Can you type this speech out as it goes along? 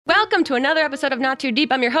Welcome to another episode of Not Too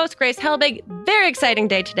Deep. I'm your host, Grace Helbig. Very exciting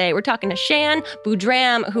day today. We're talking to Shan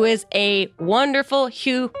Boodram, who is a wonderful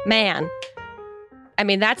human. I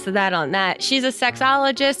mean, that's that on that. She's a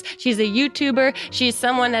sexologist. She's a YouTuber. She's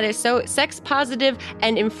someone that is so sex positive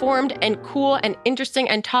and informed and cool and interesting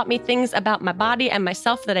and taught me things about my body and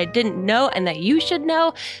myself that I didn't know and that you should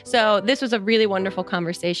know. So this was a really wonderful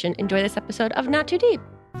conversation. Enjoy this episode of Not Too Deep.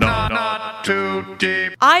 Not too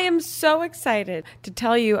deep. I am so excited to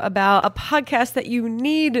tell you about a podcast that you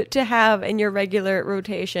need to have in your regular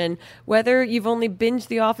rotation. Whether you've only binged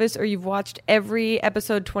The Office or you've watched every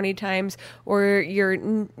episode 20 times, or you're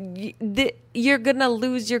gonna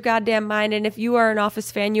lose your goddamn mind. And if you are an Office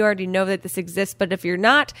fan, you already know that this exists. But if you're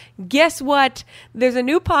not, guess what? There's a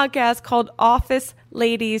new podcast called Office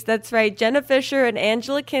Ladies. That's right. Jenna Fischer and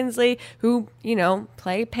Angela Kinsley, who,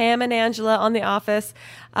 play Pam and Angela on The Office,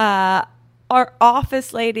 are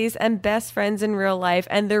Office ladies and best friends in real life.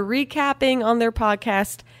 And they're recapping on their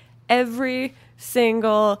podcast every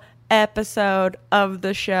single episode of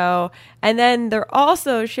the show. And then they're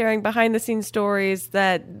also sharing behind the scenes stories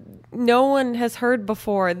that no one has heard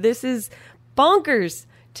before. This is bonkers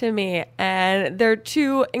to me. And they're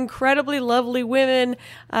two incredibly lovely women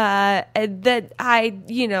that I,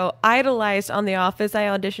 idolized on The Office. I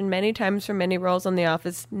auditioned many times for many roles on The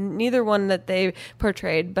Office, neither one that they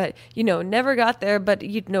portrayed, but, never got there, but,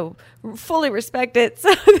 fully respect it.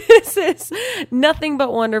 So this is nothing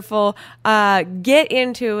but wonderful. Get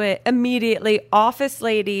into it immediately. Office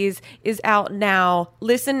Ladies is out now.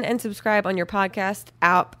 Listen and subscribe on your podcast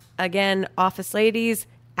app. Again, Office Ladies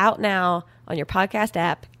out now on your podcast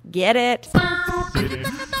app. Get it? Not too deep.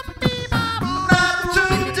 Not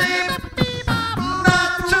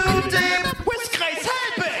too deep. With Grace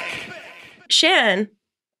Helbig. Shan,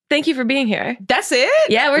 thank you for being here. That's it?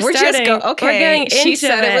 Yeah, we're starting. Okay. We're getting She into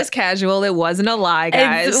said it was casual. It wasn't a lie,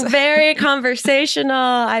 guys. It's very conversational.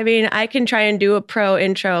 I mean, I can try and do a pro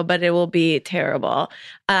intro, but it will be terrible.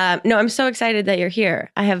 No, I'm so excited that you're here.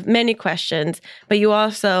 I have many questions, but you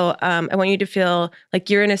also, I want you to feel like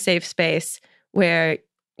you're in a safe space where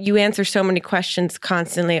you answer so many questions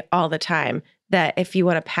constantly all the time that if you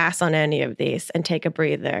want to pass on any of these and take a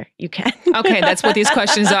breather, you can. Okay, that's what these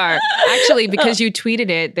questions are. Actually, because you tweeted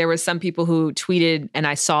it, there was some people who tweeted and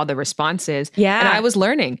I saw the responses. Yeah. And I was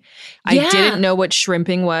learning. I didn't know what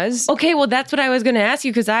shrimping was. Okay, well, that's what I was going to ask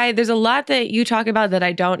you because there's a lot that you talk about that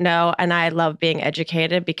I don't know, and I love being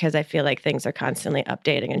educated because I feel like things are constantly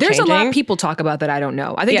updating and There's changing. a lot people talk about that I don't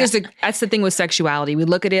know. I think that's the thing with sexuality. We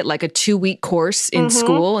look at it like a 2-week course in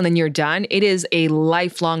school and then you're done. It is a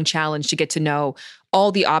lifelong challenge to get to know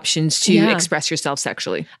all the options to express yourself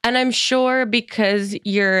sexually. And I'm sure because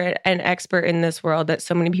you're an expert in this world that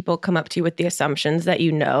so many people come up to you with the assumptions that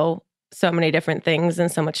you know so many different things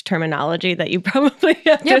and so much terminology that you probably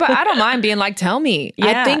have Yeah, but I don't mind being like, tell me.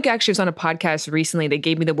 Yeah. I think actually it was on a podcast recently. They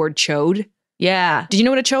gave me the word chode. Yeah. Did you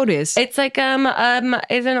know what a chode is? It's like,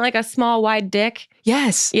 isn't it like a small wide dick?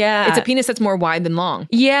 Yes. Yeah. It's a penis that's more wide than long.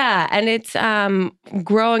 Yeah. And it's,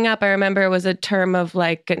 growing up, I remember it was a term of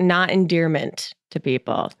like not endearment to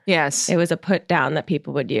people. Yes. It was a put down that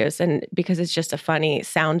people would use. And because it's just a funny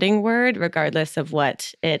sounding word, regardless of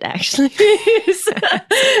what it actually is,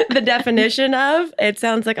 the definition of, it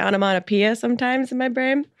sounds like onomatopoeia sometimes in my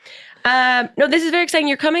brain. No, this is very exciting.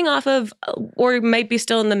 You're coming off of, or might be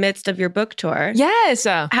still in the midst of your book tour. Yes.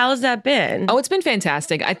 How's that been? Oh, it's been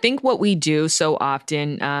fantastic. I think what we do so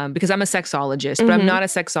often, because I'm a sexologist, but I'm not a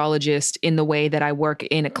sexologist in the way that I work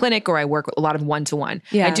in a clinic or I work a lot of one-to-one.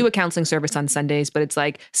 Yeah. I do a counseling service on Sundays, but it's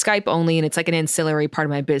like Skype only and it's like an ancillary part of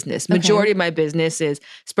my business. Majority of my business is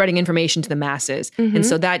spreading information to the masses. And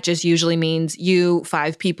so that just usually means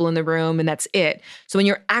 5 people in the room and that's it. So when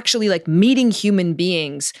you're actually like meeting human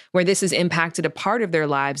beings where this has impacted a part of their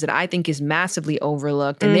lives that I think is massively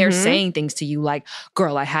overlooked. And they're saying things to you like,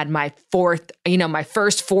 girl, I had my first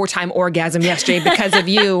 4-time orgasm yesterday because of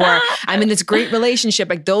you, or I'm in this great relationship.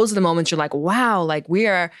 Like those are the moments you're like, wow, like we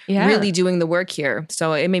are really doing the work here.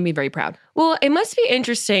 So it made me very proud. Well, it must be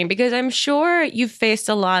interesting because I'm sure you've faced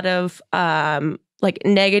a lot of like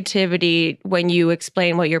negativity when you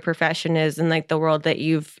explain what your profession is and like the world that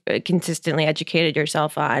you've consistently educated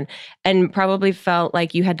yourself on, and probably felt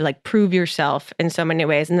like you had to like prove yourself in so many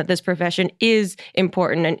ways and that this profession is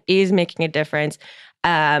important and is making a difference.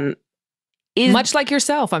 Much like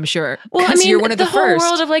yourself, I'm sure. Well, I mean, you're one of the whole first.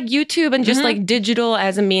 world of like YouTube and just like digital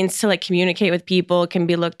as a means to like communicate with people can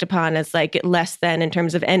be looked upon as like less than in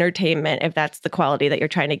terms of entertainment if that's the quality that you're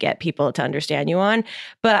trying to get people to understand you on.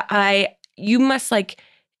 But you must like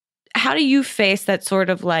how do you face that sort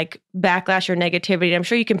of like backlash or negativity? I'm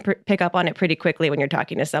sure you can pick up on it pretty quickly when you're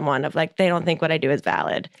talking to someone of like, they don't think what I do is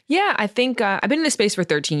valid. Yeah, I think I've been in this space for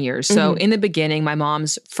 13 years. So in the beginning, my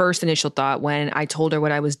mom's first initial thought when I told her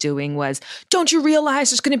what I was doing was, don't you realize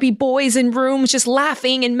there's going to be boys in rooms just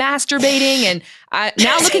laughing and masturbating? And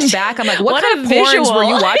now looking back, I'm like, what kind of porns were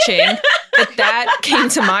you watching that came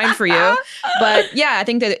to mind for you? But yeah, I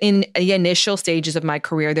think that in the initial stages of my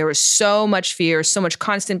career, there was so much fear, so much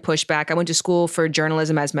constant pushback. I went to school for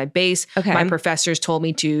journalism as my base. Okay. My professors told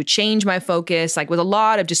me to change my focus, like with a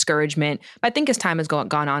lot of discouragement. But I think as time has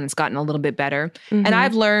gone on, it's gotten a little bit better. And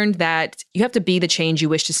I've learned that you have to be the change you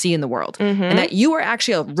wish to see in the world, and that you are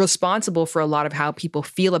actually responsible for a lot of how people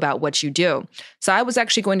feel about what you do. So I was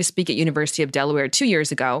actually going to speak at University of Delaware 2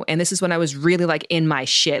 years ago, and this is when I was really like in my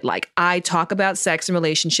shit. Like I talk about sex and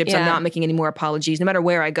relationships. I'm not making any more apologies, no matter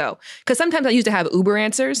where I go. Because sometimes I used to have Uber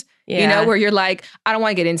answers. You know, where you're like, I don't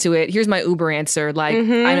want to get into it. Here's my Uber answer. Like, I'm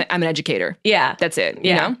an educator. Yeah. That's it.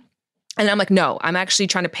 You know? And I'm like, no, I'm actually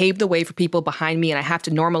trying to pave the way for people behind me, and I have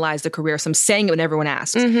to normalize the career. So I'm saying it when everyone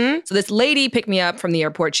asks. So this lady picked me up from the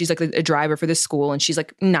airport. She's like a driver for this school, and she's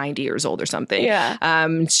like 90 years old or something. Yeah.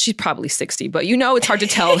 She's probably 60, but you know, it's hard to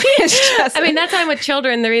tell. It's just, I mean, that's time with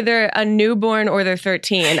children. They're either a newborn or they're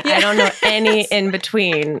 13. I don't know any in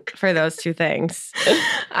between for those two things.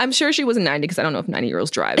 I'm sure she wasn't 90 because I don't know if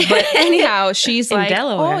 90-year-olds drive. But anyhow, she's like,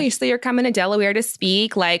 Delaware. oh, so you're coming to Delaware to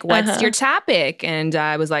speak. Like, what's your topic? And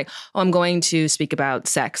I was like, oh, I'm going to speak about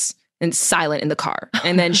sex, and silent in the car.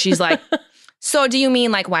 And then she's like, so do you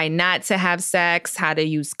mean like why not to have sex, how to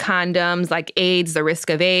use condoms, like AIDS, the risk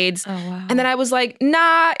of AIDS? Oh, wow. And then I was like,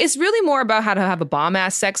 nah, it's really more about how to have a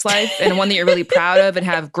bomb-ass sex life and one that you're really proud of and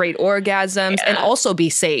have great orgasms and also be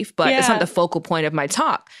safe. But it's not the focal point of my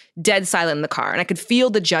talk. Dead silent in the car. And I could feel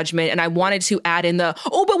the judgment, and I wanted to add in the,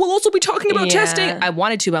 oh, but we'll also be talking about testing. I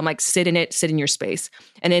wanted to, but I'm like, sit in your space.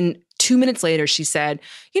 And then 2 minutes later, she said,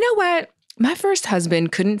 you know what? My first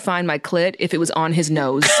husband couldn't find my clit if it was on his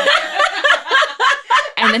nose.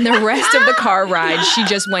 And then the rest of the car ride, she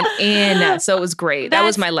just went in. So it was great. That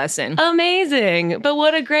was my lesson. Amazing. But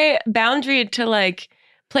what a great boundary to like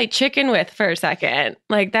play chicken with for a second.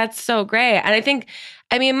 Like, that's so great. And I think,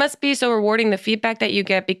 I mean, it must be so rewarding, the feedback that you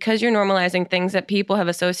get, because you're normalizing things that people have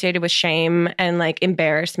associated with shame and like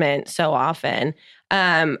embarrassment so often.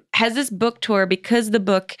 Has this book tour, because the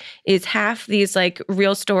book is half these like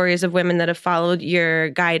real stories of women that have followed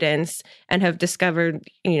your guidance and have discovered,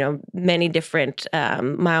 you know, many different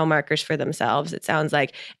mile markers for themselves, it sounds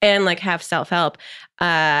like, and like half self-help.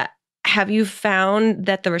 Have you found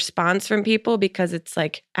that the response from people, because it's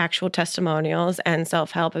like actual testimonials and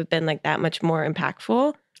self-help, have been like that much more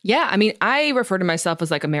impactful? Yeah, I mean, I refer to myself as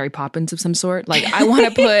like a Mary Poppins of some sort. Like, I want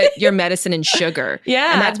to put your medicine in sugar.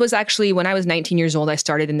 Yeah. And that was actually when I was 19 years old, I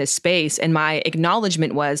started in this space. And my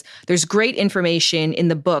acknowledgement was, there's great information in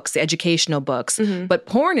the books, the educational books, but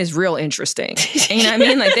porn is real interesting. You know what I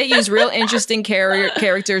mean? Like, they use real interesting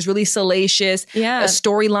characters, really salacious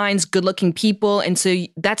storylines, good looking people. And so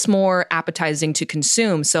that's more appetizing to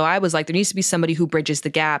consume. So I was like, there needs to be somebody who bridges the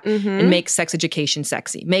gap and makes sex education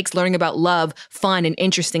sexy, makes learning about love fun and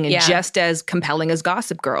interesting and just as compelling as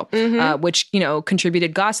Gossip Girl, which, you know,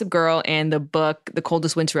 contributed Gossip Girl and the book, The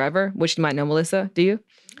Coldest Winter Ever, which you might know, Melissa. Do you?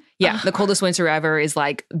 Yeah, The Coldest Winter Ever is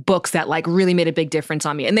like books that like really made a big difference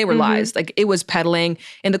on me. And they were lies. Like, it was peddling.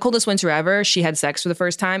 In The Coldest Winter Ever, she had sex for the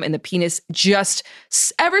first time and the penis just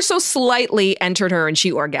ever so slightly entered her and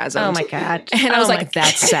she orgasmed. Oh my God. And I was like,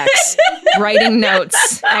 that's sex. Writing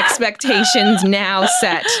notes, expectations now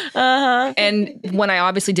set. And when I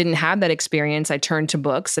obviously didn't have that experience, I turned to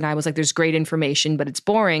books and I was like, there's great information, but it's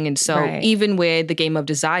boring. And so even with The Game of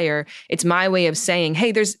Desire, it's my way of saying,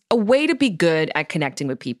 hey, there's a way to be good at connecting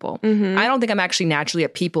with people. I don't think I'm actually naturally a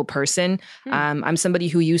people person. I'm somebody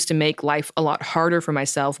who used to make life a lot harder for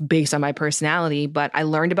myself based on my personality, but I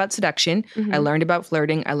learned about seduction. I learned about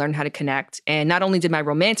flirting. I learned how to connect. And not only did my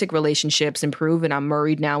romantic relationships improve, and I'm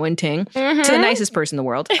married now and ting to the nicest person in the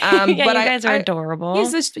world. But you guys are adorable.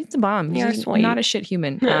 He's a bomb. You're He's sweet. not a shit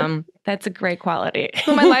human. That's a great quality.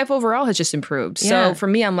 But my life overall has just improved. Yeah. So for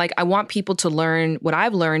me, I'm like, I want people to learn what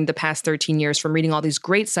I've learned the past 13 years from reading all these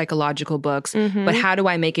great psychological books, but how do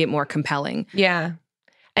I make it more compelling? Yeah.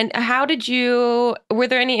 And were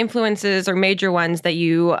there any influences or major ones that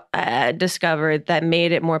you discovered that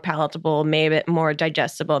made it more palatable, made it more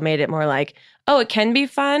digestible, made it more like, oh, it can be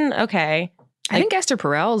fun? Okay. I think Esther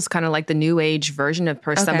Perel is kind of like the new age version of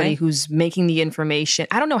somebody who's making the information.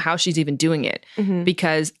 I don't know how she's even doing it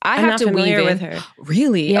because I'm have to weave in. With her.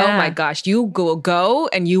 Really? Yeah. Oh my gosh. You go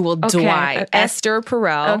and you will die. Esther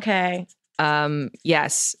Perel. Okay.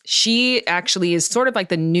 Yes, she actually is sort of like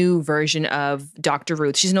the new version of Dr.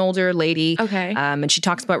 Ruth. She's an older lady. Okay. And she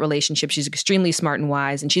talks about relationships. She's extremely smart and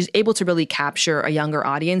wise, and she's able to really capture a younger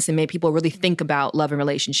audience and make people really think about love and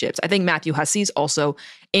relationships. I think Matthew Hussey's also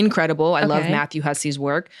incredible. I love Okay. Matthew Hussey's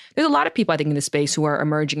work. There's a lot of people, I think, in this space who are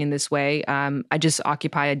emerging in this way. I just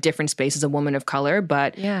occupy a different space as a woman of color,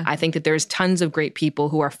 but Yeah. I think that there's tons of great people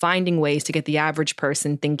who are finding ways to get the average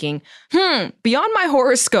person thinking, beyond my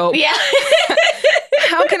horoscope, Yeah.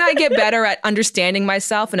 how can I get better at understanding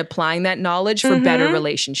myself and applying that knowledge for better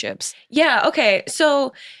relationships? Yeah. Okay.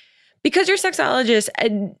 So, because you're a sexologist,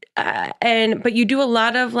 but you do a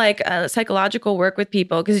lot of like psychological work with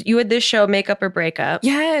people, because you had this show, Makeup or Breakup.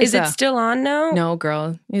 Yes. Is it still on now? No,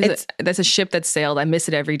 girl. That's a ship that sailed. I miss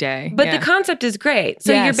it every day. But Yeah. the concept is great.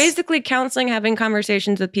 So you're Yes. basically counseling, having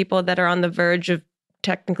conversations with people that are on the verge of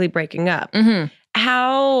technically breaking up. Mhm.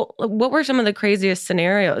 What were some of the craziest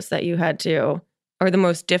scenarios that you had to, or the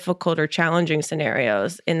most difficult or challenging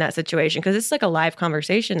scenarios in that situation? Because it's like a live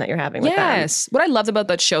conversation that you're having with them. Yes. What I loved about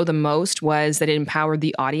that show the most was that it empowered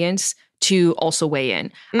the audience to also weigh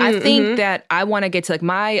in. I think that I want to get to, like,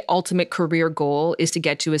 my ultimate career goal is to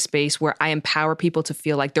get to a space where I empower people to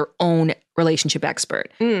feel like their own relationship expert.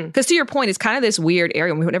 Because to your point, it's kind of this weird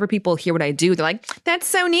area. Whenever people hear what I do, they're like, that's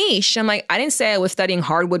so niche. I'm like, I didn't say I was studying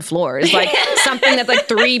hardwood floors. Like something that like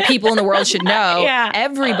 3 people in the world should know. Yeah.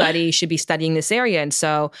 Everybody should be studying this area. And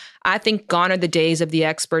so I think gone are the days of the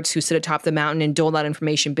experts who sit atop the mountain and dole out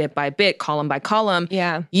information bit by bit, column by column.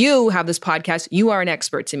 Yeah. You have this podcast. You are an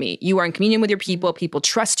expert to me. You are in communion with your people. People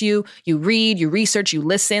trust you. You read, you research, you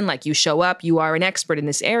listen, like you show up. You are an expert in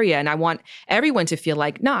this area. And I want everyone to feel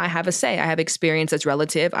like, no, I have a say. I have experience that's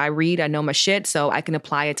relative. I read, I know my shit, so I can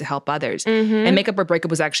apply it to help others. And Makeup or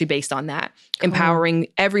Breakup was actually based on that, empowering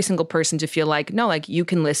every single person to feel like, no, like you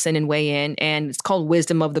can listen and weigh in. And it's called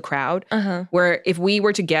Wisdom of the Crowd, where if we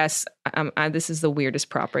were to guess, this is the weirdest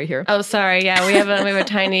prop right here. Oh, sorry. Yeah, we have a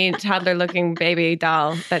tiny toddler-looking baby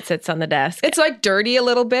doll that sits on the desk. It's like dirty a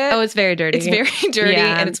little bit. Oh, it's very dirty. It's very dirty,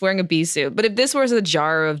 Yeah. and it's wearing a bee suit. But if this was a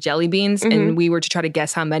jar of jelly beans and we were to try to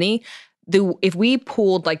guess how many, if we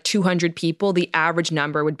pooled like 200 people, the average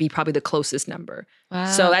number would be probably the closest number. Wow.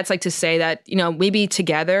 So that's like to say that, maybe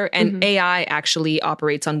together, and AI actually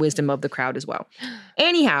operates on wisdom of the crowd as well.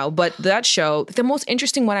 Anyhow, but that show, the most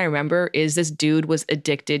interesting one I remember is this dude was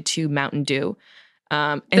addicted to Mountain Dew.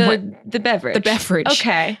 And The beverage. the beverage.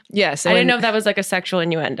 Okay. Yes. I didn't know if that was like a sexual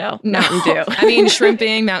innuendo. No. Mountain Dew. I mean,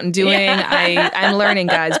 shrimping, Mountain Dewing. I'm learning,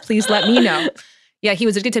 guys. Please let me know. Yeah, he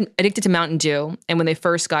was addicted to Mountain Dew. And when they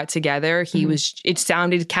first got together, it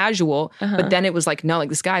sounded casual, but then it was like, no, like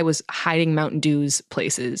this guy was hiding Mountain Dew's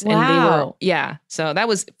places. And they were, Wow. yeah. So that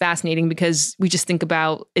was fascinating because we just think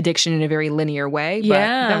about addiction in a very linear way. But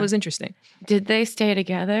Yeah. that was interesting. Did they stay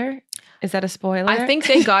together? Is that a spoiler? I think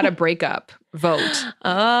they got a breakup vote.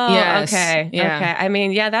 Oh, Yes. okay. Yeah. Okay. I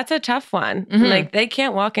mean, yeah, that's a tough one. Like, they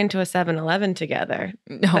can't walk into a 7-Eleven together.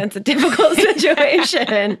 No. That's a difficult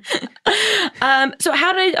situation.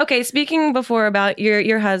 Speaking before about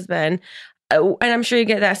your husband, and I'm sure you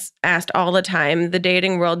get asked all the time, the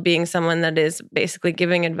dating world being someone that is basically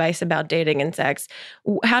giving advice about dating and sex.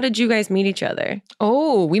 How did you guys meet each other?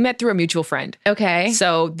 Oh, we met through a mutual friend. Okay.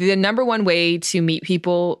 So the number one way to meet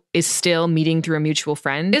people is still meeting through a mutual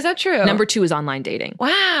friend. Is that true? Number 2 is online dating. Wow.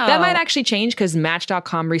 That might actually change because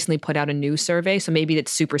Match.com recently put out a new survey, so maybe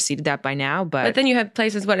it's superseded that by now. But then you have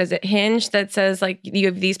places, what is it, Hinge, that says like you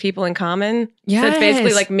have these people in common? So it's basically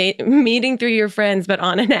Yes. like meeting through your friends, but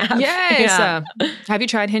on an app. yes. Yeah. Have you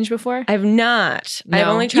tried Hinge before? I've not. I've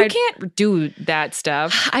No. only tried. You can't do that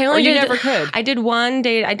stuff. I only or you did, never could. I did one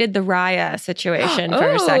date. I did the Raya situation for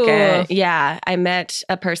a Oh. second. Yeah. I met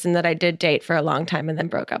a person that I did date for a long time and then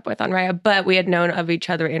broke up with on Raya, but we had known of each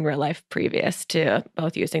other in real life previous to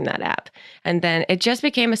both using that app. And then it just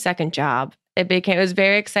became a second job. It was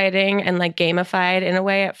very exciting and like gamified in a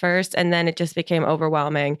way at first. And then it just became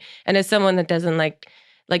overwhelming. And as someone that doesn't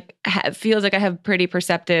feels like I have pretty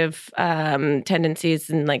perceptive tendencies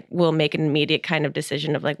and like will make an immediate kind of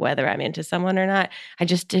decision of like whether I'm into someone or not. I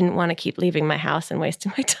just didn't want to keep leaving my house and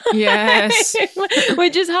wasting my time. Yes.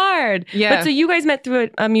 Which is hard. Yeah. But so you guys met through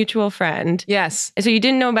a mutual friend. Yes. So you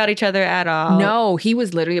didn't know about each other at all. No, he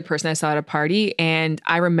was literally a person I saw at a party, and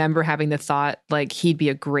I remember having the thought like he'd be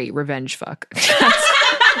a great revenge fuck.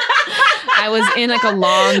 I was in like a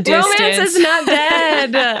long distance. Romance is not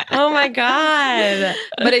dead. Oh my God.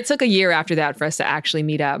 But it took a year after that for us to actually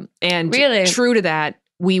meet up. And Really? true to that,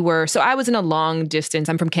 so I was in a long distance.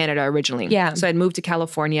 I'm from Canada originally. Yeah. So I'd moved to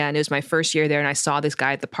California and it was my first year there and I saw this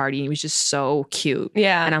guy at the party and he was just so cute.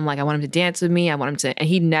 Yeah. And I'm like, I want him to dance with me. I want him to, and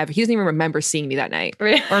he doesn't even remember seeing me that night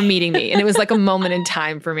Really? or meeting me. And it was like a moment in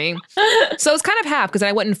time for me. So it was kind of half because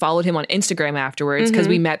I went and followed him on Instagram afterwards because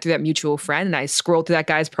we met through that mutual friend and I scrolled through that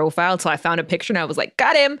guy's profile until I found a picture and I was like,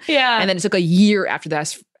 got him. Yeah. And then it took a year after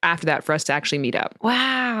that for us to actually meet up.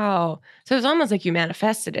 Wow. So it's almost like you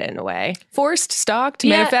manifested it in a way. Forced, stalked,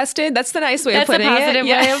 Yeah. manifested. That's the nice way of That's a putting it. positive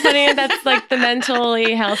way of putting it. That's like the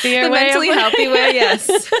mentally healthier The way. mentally healthy way, yes.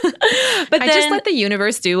 But I then, just let the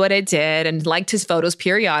universe do what it did and liked his photos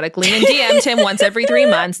periodically and DM'd him once every 3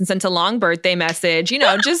 months and sent a long birthday message. You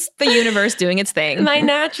know, just the universe doing its thing. my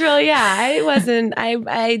natural,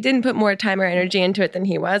 I didn't put more time or energy into it than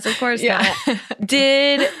he was, of course. Yeah.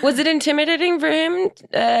 Not. Was it intimidating for him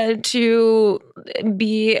to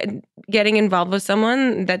be getting involved with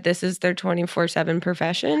someone that this is their 24/7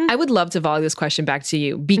 profession? I would love to volley this question back to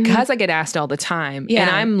you because I get asked all the time. Yeah. And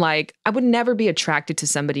I'm like, I would never be attracted to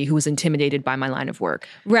somebody who was intimidated by my line of work.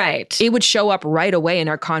 Right. It would show up right away in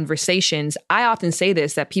our conversations. I often say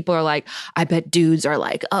this, that people are like, I bet dudes are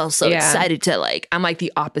like, oh, so Yeah. excited to like, I'm like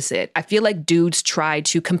the opposite. I feel like dudes try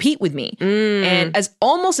to compete with me. Mm. And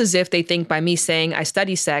almost as if they think by me saying I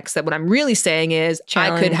study sex, that what I'm really saying is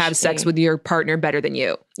I could have sex with your partner better than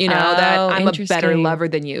you. You know, that I'm a better interesting. lover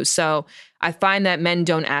than you. So I find that men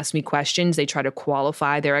don't ask me questions. They try to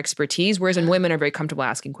qualify their expertise, whereas women are very comfortable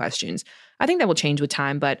asking questions. I think that will change with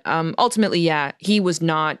time, but ultimately, yeah, he was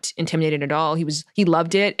not intimidated at all. He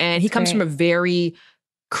loved it, and he comes great. from a very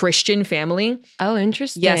Christian family. Oh,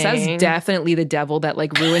 interesting. Yes, that was definitely the devil that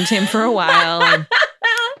like ruined him for a while. And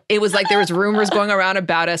it was like there was rumors going around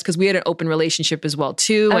about us because we had an open relationship as well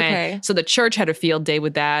too. Okay. And so the church had a field day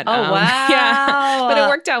with that. Oh, wow. Yeah, but it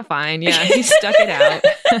worked out fine. Yeah, he stuck it out.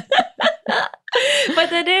 But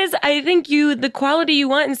that is, I think the quality you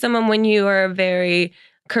want in someone when you are a very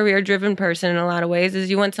career-driven person in a lot of ways is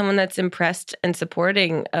you want someone that's impressed and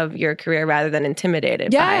supporting of your career rather than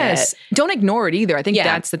intimidated by Yes. it. Don't ignore it either. I think Yeah.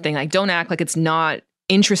 that's the thing. Like, don't act like it's not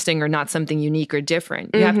interesting or not something unique or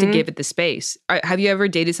different. You have to give it the space. Have you ever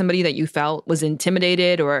dated somebody that you felt was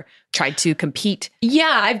intimidated or tried to compete?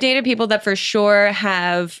 Yeah, I've dated people that for sure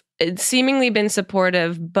have seemingly been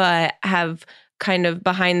supportive, but have kind of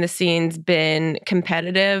behind the scenes been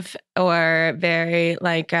competitive or very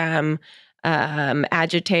like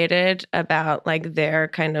agitated about like their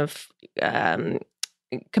kind of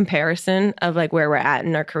comparison of like where we're at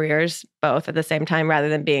in our careers both at the same time rather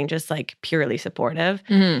than being just like purely supportive.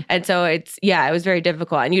 And so it was very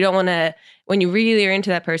difficult. And you don't want to, when you really are into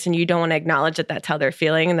that person, you don't want to acknowledge that that's how they're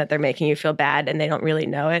feeling and that they're making you feel bad and they don't really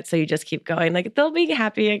know it. So you just keep going like, they'll be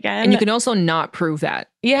happy again. And you can also not prove that.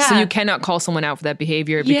 Yeah. So you cannot call someone out for that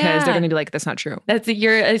behavior because Yeah. they're going to be like, that's not true.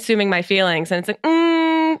 you're assuming my feelings. And it's like,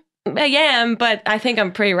 I am, but I think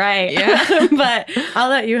I'm pretty right. Yeah. But I'll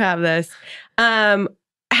let you have this.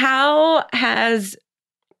 How has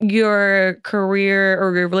your career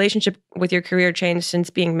or your relationship with your career changed since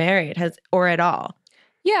being married or at all?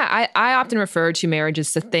 Yeah, I often refer to marriage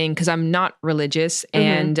as the thing because I'm not religious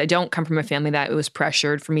and I don't come from a family that it was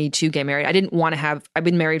pressured for me to get married. I didn't want to have, I've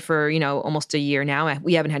been married for, almost a year now.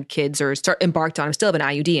 We haven't had kids or embarked on, I still have an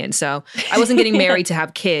IUD in. So I wasn't getting married to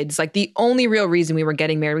have kids. Like the only real reason we were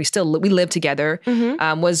getting married, we lived together,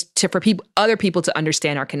 was for other people to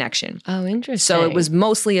understand our connection. Oh, interesting. So it was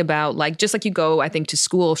mostly about like, just like you go, I think, to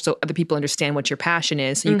school so other people understand what your passion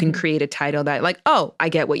is. So you can create a title that like, oh, I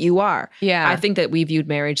get what you are. Yeah. I think that we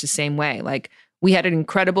viewed marriage the same way. Like we had an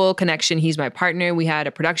incredible connection. He's my partner. We had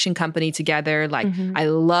a production company together. Like I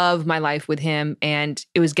love my life with him. And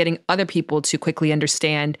it was getting other people to quickly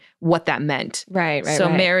understand what that meant. Right. So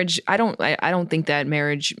marriage, I don't think that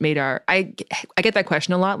marriage made I get that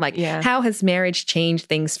question a lot. Like, how has marriage changed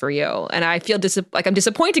things for you? And I feel like I'm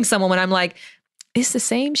disappointing someone when I'm like, it's the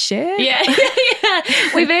same shit. Yeah.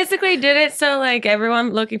 We basically did it so like everyone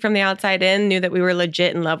looking from the outside in knew that we were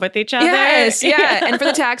legit in love with each other. Yes, yeah. And for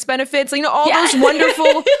the tax benefits, all those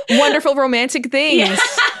wonderful, wonderful romantic things. Yeah.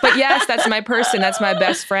 But yes, that's my person. That's my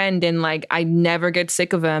best friend. And like, I never get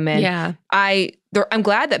sick of him. And I'm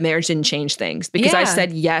glad that marriage didn't change things because I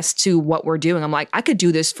said yes to what we're doing. I'm like, I could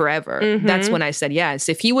do this forever. That's when I said yes.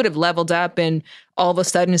 If he would have leveled up and all of a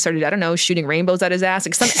sudden started, I don't know, shooting rainbows at his ass,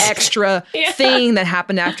 like some extra thing that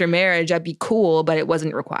happened after marriage, I'd be cool, but it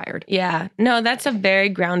wasn't required. Yeah. No, that's a very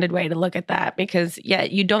grounded way to look at that because,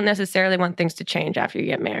 you don't necessarily want things to change after you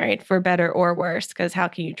get married for better or worse because how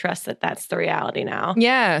can you trust that that's the reality now?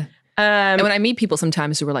 Yeah. And when I meet people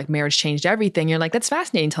sometimes who are like, marriage changed everything, you're like, that's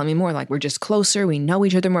fascinating. Tell me more. Like, we're just closer. We know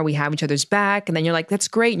each other more. We have each other's back. And then you're like, that's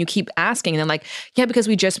great. And you keep asking. And then like, yeah, because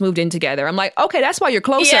we just moved in together. I'm like, okay, that's why you're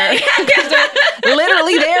closer. Yeah. They're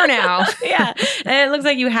literally there now. Yeah. And it looks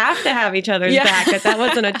like you have to have each other's back, because that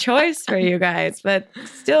wasn't a choice for you guys. But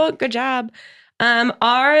still, good job.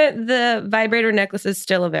 Are the vibrator necklaces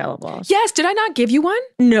still available? Yes. Did I not give you one?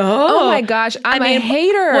 No. Oh my gosh. I'm a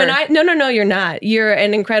hater. No, you're not. You're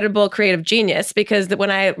an incredible creative genius, because when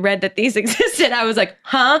I read that these existed, I was like,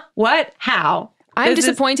 huh? What? How? I'm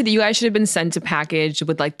disappointed that you guys should have been sent a package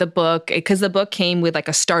with like the book, because the book came with like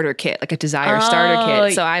a starter kit, like a desire starter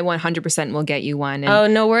kit. So I 100% will get you one.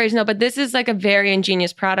 And no worries. No, but this is like a very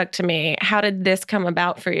ingenious product to me. How did this come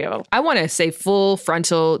about for you? I want to say full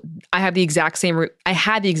frontal. I had the exact same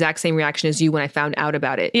reaction as you when I found out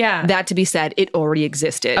about it. Yeah. That to be said, it already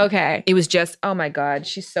existed. Okay. It was just, oh my God,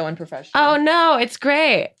 she's so unprofessional. Oh no, it's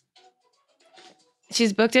great.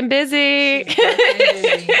 She's booked and busy.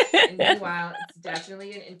 Meanwhile, it's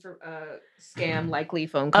definitely an scam likely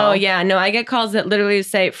phone call. Oh yeah, no, I get calls that literally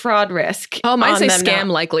say fraud risk. Oh, mine on say them scam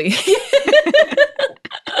now. likely.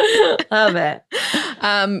 Love it.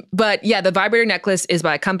 But yeah, the vibrator necklace is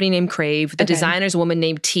by a company named Crave. The Okay. designer is a woman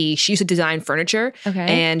named T. She used to design furniture. Okay.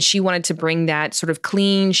 And she wanted to bring that sort of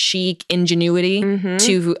clean, chic ingenuity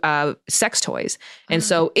to sex toys. And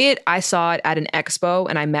so I saw it at an expo,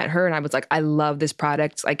 and I met her, and I was like, I love this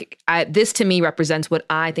product. Like, this to me represents what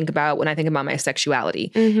I think about when I think about my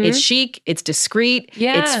sexuality. It's chic, it's discreet,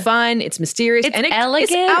 Yeah. it's fun, it's mysterious, It's and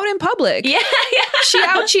elegant. it's out in public. Yeah. She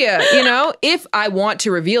out you, if I want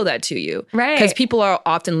to reveal that to you. Right. Because people are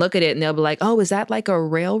often look at it and they'll be like, oh, is that like a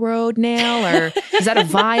railroad nail, or is that a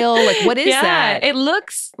vial? Like, what is that? It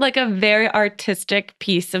looks like a very artistic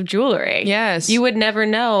piece of jewelry. Yes. You would never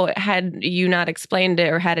know had you not explained it,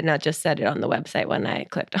 or had it not just said it on the website when I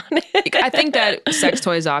clicked on it. I think that sex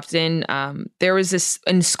toys often, there was this,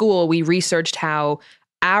 in school, we researched how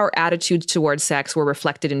our attitudes towards sex were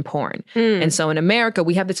reflected in porn. And so in America,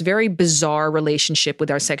 we have this very bizarre relationship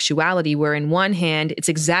with our sexuality, where in one hand, it's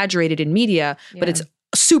exaggerated in media, but it's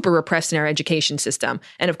super repressed in our education system.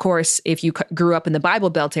 And of course, if you grew up in the Bible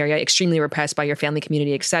Belt area, extremely repressed by your family,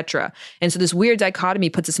 community, etc. And so this weird dichotomy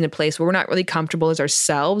puts us in a place where we're not really comfortable as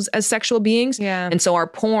ourselves as sexual beings. Yeah. And so our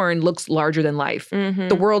porn looks larger than life.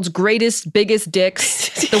 The world's greatest, biggest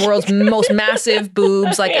dicks, the world's most massive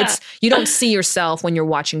boobs. Like, you don't see yourself when you're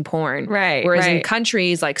watching porn. Right, Whereas in right.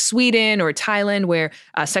 countries like Sweden or Thailand, where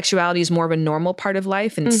sexuality is more of a normal part of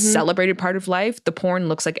life and celebrated part of life, the porn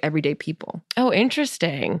looks like everyday people. Oh, interesting.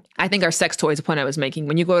 I think our sex toys, the point I was making,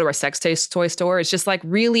 when you go to our sex toy store, it's just like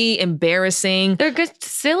really embarrassing. They're just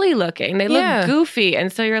silly looking. They Yeah. look goofy.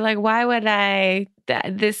 And so you're like, why would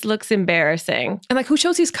this looks embarrassing. And like, who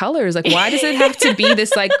chose these colors? Like, why does it have to be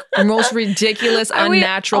this like most ridiculous, Are we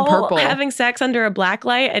unnatural all purple? having sex under a black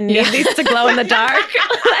light and need these to glow in the dark?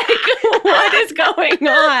 Like, what is going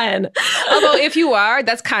on? Although if you are,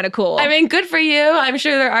 that's kind of cool. I mean, good for you. I'm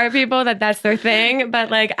sure there are people that's their thing, but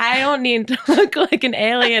like, I don't need to look like an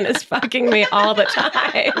alien is fucking me all the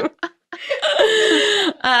time.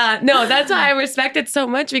 No, that's why I respect it so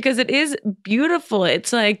much, because it is beautiful.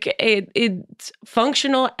 It's like it's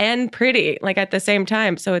functional and pretty, like at the same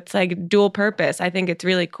time. So it's like dual purpose. I think it's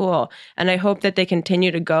really cool, and I hope that they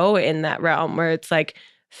continue to go in that realm where it's like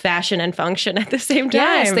fashion and function at the same time.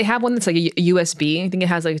 Yes, they have one that's like a USB. I think it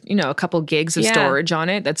has like, a couple gigs of storage on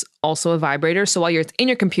it. That's also a vibrator. So while you're in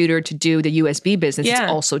your computer to do the USB business, it's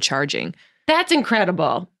also charging. That's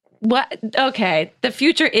incredible. What? Okay. The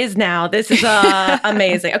future is now. This is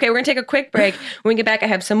amazing. Okay, we're going to take a quick break. When we get back, I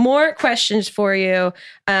have some more questions for you,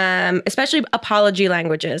 especially apology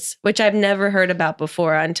languages, which I've never heard about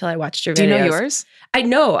before until I watched your videos. Do you know yours? I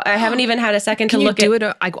know. I haven't even had a second to look at. Can you do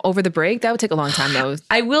it like over the break? That would take a long time though.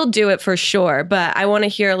 I will do it for sure, but I want to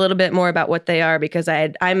hear a little bit more about what they are, because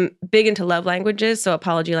I'm big into love languages, so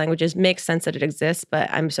apology languages makes sense that it exists, but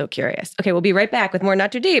I'm so curious. Okay, we'll be right back with more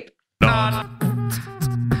Not Too Deep. Not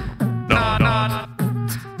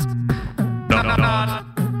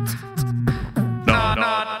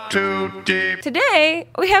too deep. Today,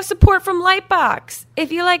 we have support from Lightbox.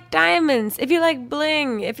 If you like diamonds, if you like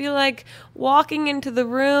bling, if you like walking into the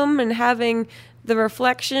room and having the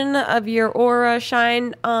reflection of your aura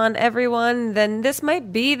shine on everyone, then this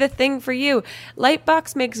might be the thing for you.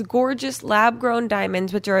 Lightbox makes gorgeous lab-grown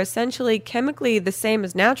diamonds, which are essentially chemically the same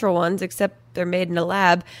as natural ones, except they're made in a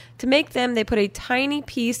lab. To make them, they put a tiny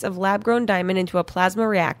piece of lab-grown diamond into a plasma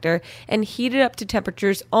reactor and heat it up to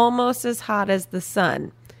temperatures almost as hot as the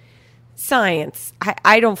sun. science.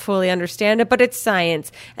 I don't fully understand it, but it's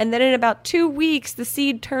science. And then in about 2 weeks, the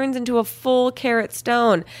seed turns into a full carat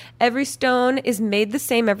stone. Every stone is made the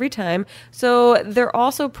same every time. So they're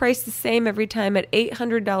also priced the same every time at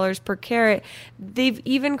 $800 per carat. They've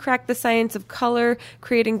even cracked the science of color,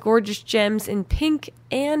 creating gorgeous gems in pink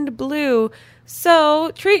and blue.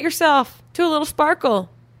 So treat yourself to a little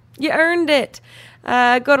sparkle. You earned it.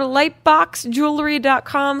 Go to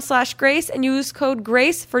lightboxjewelry.com/Grace and use code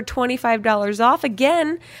GRACE for $25 off.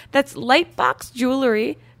 Again, that's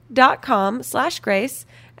lightboxjewelry.com/Grace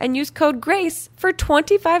and use code GRACE for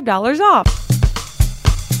 $25 off.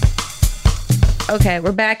 Okay,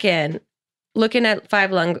 we're back in. Looking at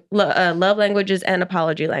 5 love languages and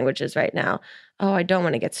apology languages right now. Oh, I don't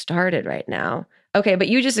want to get started right now. Okay, but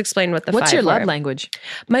you just explained what the What's 5 your love were. language?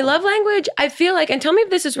 My love language, I feel like, and tell me if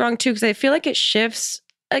this is wrong too, because I feel like it shifts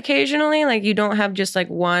occasionally. Like you don't have just like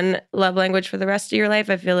one love language for the rest of your life.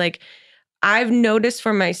 I feel like I've noticed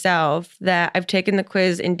for myself that I've taken the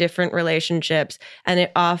quiz in different relationships and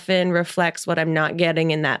it often reflects what I'm not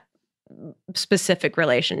getting in that specific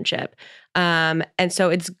relationship. And so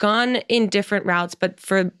it's gone in different routes, but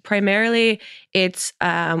for primarily it's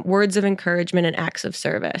words of encouragement and acts of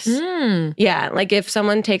service. Yeah. Like if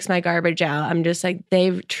someone takes my garbage out, I'm just like,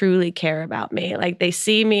 they truly care about me. Like they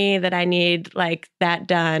see me that I need like that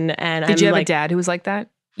done. And Did you have like, a dad who was like that?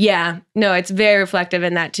 yeah, no, it's very reflective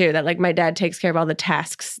in that too. That like my dad takes care of all the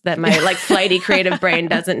tasks that my like flighty creative brain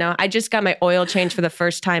doesn't know. I just got my oil changed for the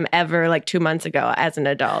first time ever like 2 months ago as an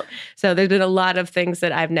adult. So there's been a lot of things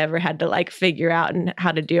that I've never had to like figure out and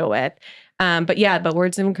how to deal with. But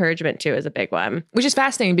words of encouragement too is a big one. Which is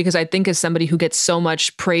fascinating because I think as somebody who gets so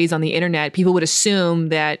much praise on the internet, people would assume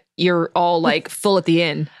that you're all like full at the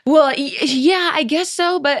end. Well, yeah, I guess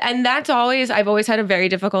so. And that's I've always had a very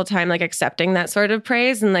difficult time like accepting that sort of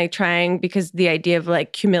praise and like trying, because the idea of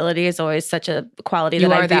like humility is always such a quality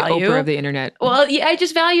that I value. You are the Oprah of the internet. Well, yeah, I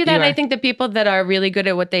just value that. You And I are. think the people that are really good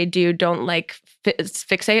at what they do don't like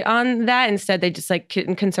fixate on that. Instead, they just like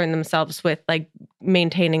concern themselves with like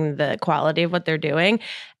maintaining the quality of what they're doing.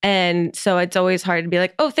 And so it's always hard to be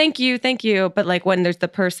like, oh, thank you. But like when there's the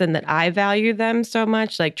person that I value them so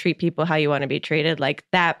much, like treat people how you want to be treated, like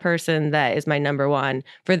that person that is my number one,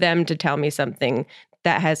 for them to tell me something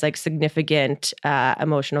that has like significant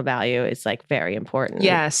emotional value is like very important.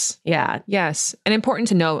 Yes. Yeah. Yes. And important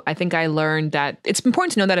to know, I think I learned that it's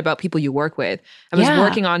important to know that about people you work with. I was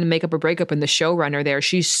working on Makeup or Breakup, and the showrunner there,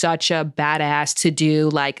 she's such a badass to do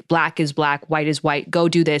like black is black, white is white, go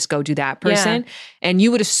do this, go do that person. Yeah. And you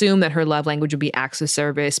would assume that her love language would be acts of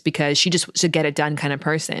service because she just was a get it done kind of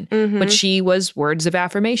person. Mm-hmm. But she was words of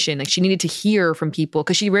affirmation. Like she needed to hear from people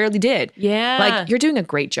because she rarely did. Yeah. Like, you're doing a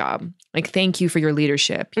great job. Like, thank you for your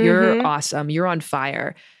leadership. You're awesome. You're on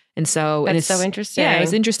fire. And so, That's so interesting. Yeah,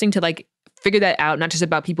 it's interesting to like figure that out, not just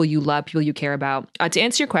about people you love, people you care about. To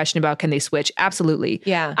answer your question about can they switch? Absolutely.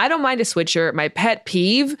 Yeah. I don't mind a switcher. My pet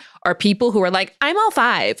peeve are people who are like, I'm all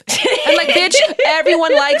 5. I'm like, bitch,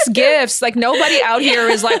 everyone likes gifts. Like nobody out here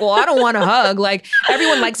is like, well, I don't want a hug. Like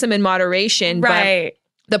everyone likes them in moderation. Right. But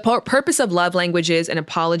the purpose of love languages and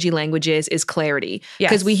apology languages is clarity.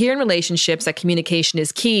 Because we hear in relationships that communication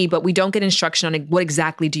is key, but we don't get instruction on what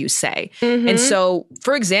exactly do you say. And so,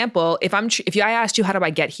 for example, if I asked you, how do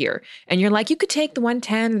I get here? And you're like, you could take the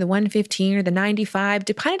 110 or the 115 or the 95.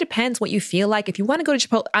 It kind of depends what you feel like. If you want to go to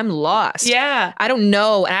Chipotle, I'm lost. Yeah. I don't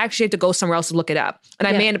know. I actually have to go somewhere else to look it up. And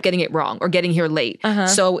I may end up getting it wrong or getting here late.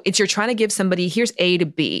 So you're trying to give somebody, here's A to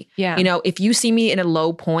B. Yeah. You know, if you see me in a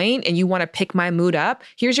low point and you want to pick my mood up,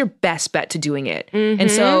 here's your best bet to doing it.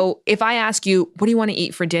 And so if I ask you, what do you want to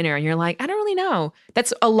eat for dinner? And you're like, I don't really know.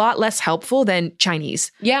 That's a lot less helpful than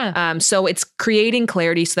Chinese. Yeah. So it's creating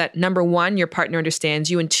clarity so that number one, your partner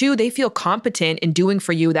understands you. And 2, they feel competent in doing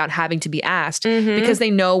for you without having to be asked because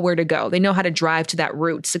they know where to go. They know how to drive to that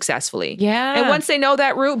route successfully. Yeah. And once they know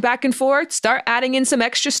that route back and forth, start adding in some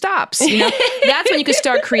extra stops. You know, that's when you can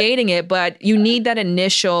start creating it. But you need that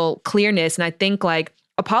initial clearness. And I think like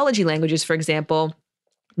apology languages, for example,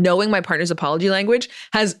 knowing my partner's apology language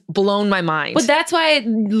has blown my mind. But that's why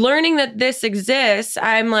learning that this exists,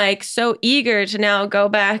 I'm like so eager to now go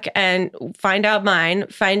back and find out mine,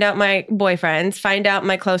 find out my boyfriends, find out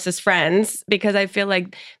my closest friends, because I feel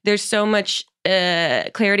like there's so much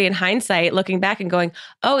clarity in hindsight looking back and going,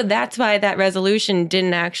 oh, that's why that resolution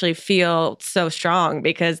didn't actually feel so strong,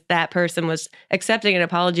 because that person was accepting an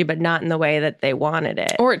apology, but not in the way that they wanted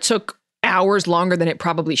it. Or it took hours longer than it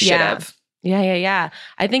probably should have. Yeah.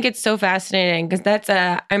 I think it's so fascinating because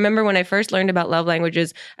I remember when I first learned about love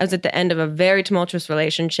languages, I was at the end of a very tumultuous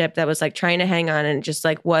relationship that was like trying to hang on and it just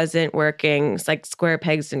like wasn't working. It's like square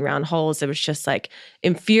pegs and round holes. It was just like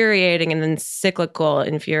infuriating and then cyclical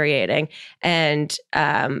infuriating. And,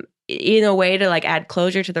 in a way to like add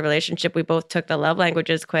closure to the relationship, we both took the love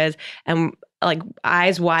languages quiz and like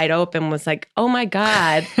eyes wide open was like, oh my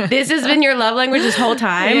God, this has been your love language this whole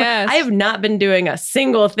time. Yes. I have not been doing a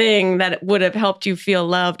single thing that would have helped you feel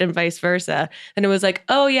loved and vice versa. And it was like,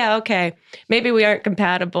 oh yeah, okay, maybe we aren't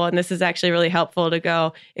compatible. And this is actually really helpful to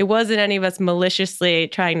go. It wasn't any of us maliciously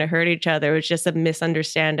trying to hurt each other. It was just a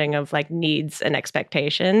misunderstanding of like needs and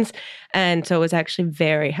expectations. And so it was actually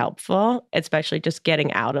very helpful, especially just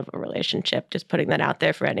getting out of a relationship, just putting that out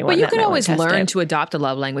there for anyone. But you that can might always wanna test learn it. to adopt a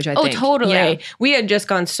love language, I Oh, think. totally. Yeah. We had just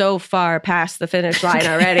gone so far past the finish line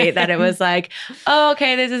already that it was like, oh,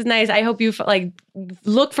 okay, this is nice. I hope you like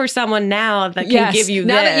look for someone now that can Yes. give you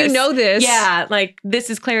Now this. that you know this. Yeah, like this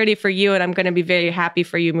is clarity for you and I'm going to be very happy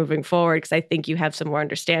for you moving forward because I think you have some more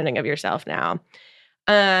understanding of yourself now.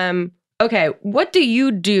 Okay, what do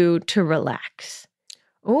you do to relax?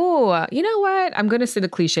 Oh, you know what? I'm going to say the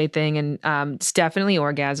cliche thing, and it's definitely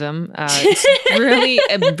orgasm. It's really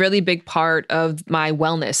a really big part of my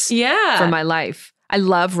wellness Yeah. for my life. I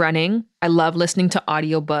love running. I love listening to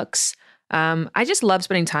audiobooks. I just love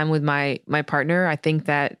spending time with my partner. I think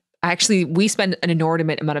that we spend an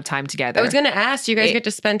inordinate amount of time together. I was going to ask, you guys get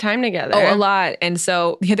to spend time together. Oh, a lot. And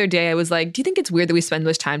so the other day I was like, do you think it's weird that we spend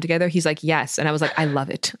this time together? He's like, yes. And I was like, I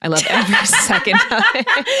love it. I love every second of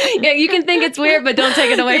it. Yeah, you can think it's weird, but don't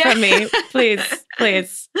take it away from me.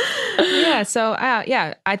 Please. Yeah. So,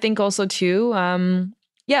 I think also too,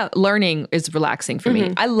 learning is relaxing for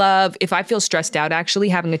me. I love, if I feel stressed out, actually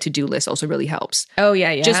having a to-do list also really helps. Oh,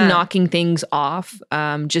 yeah. Just knocking things off,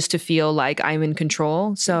 just to feel like I'm in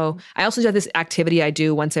control. So I also have this activity I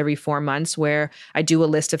do once every 4 months where I do a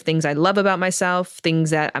list of things I love about myself,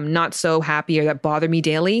 things that I'm not so happy or that bother me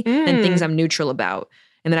daily, and things I'm neutral about.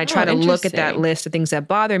 And then I try to look at that interesting. list of things that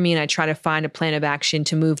bother me and I try to find a plan of action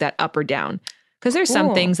to move that up or down. Because there's some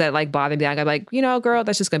Cool. things that like bother me. I'm like, girl,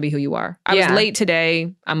 that's just going to be who you are. I was Yeah. late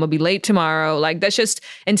today. I'm going to be late tomorrow. Like that's just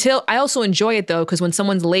until I also enjoy it though. Because when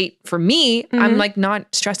someone's late for me, I'm like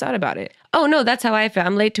not stressed out about it. Oh, no, that's how I feel.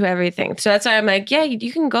 I'm late to everything. So that's why I'm like, yeah,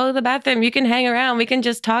 you can go to the bathroom. You can hang around. We can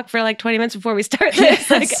just talk for like 20 minutes before we start this. Yes.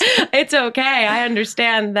 Like, it's okay. I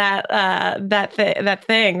understand that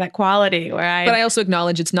that quality where But I also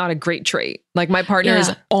acknowledge it's not a great trait. Like my partner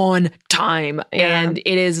is on time and it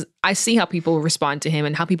is, I see how people respond to him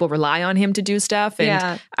and how people rely on him to do stuff.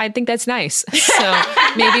 And I think that's nice. So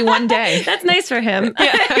maybe one day. That's nice for him.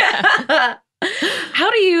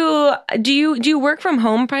 How do you work from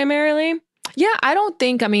home primarily? Yeah, I don't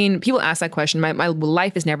think, people ask that question. My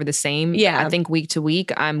life is never the same. Yeah. I think week to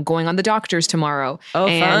week, I'm going on the doctors tomorrow. Oh,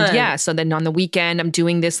 and fun. yeah, so then on the weekend, I'm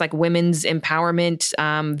doing this like women's empowerment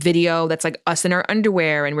video that's like us in our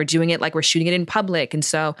underwear and we're doing it like we're shooting it in public. And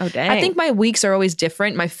so Oh, dang. I think my weeks are always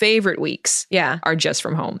different. My favorite weeks are just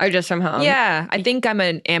from home. Or just from home? Yeah, I think I'm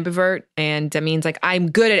an ambivert, and that means like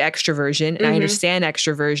I'm good at extroversion and I understand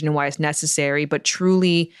extroversion and why it's necessary, but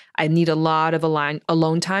truly I need a lot of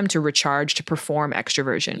alone time to recharge, to perform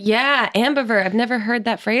extroversion. Yeah, ambivert. I've never heard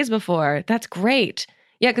that phrase before. That's great.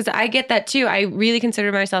 Yeah, because I get that too. I really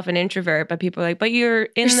consider myself an introvert, but people are like, but you're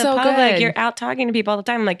in the so public, good. you're out talking to people all the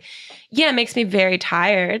time. I'm like, yeah, it makes me very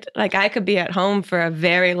tired. Like I could be at home for a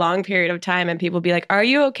very long period of time and people be like, are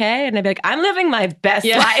you okay? And I'd be like, I'm living my best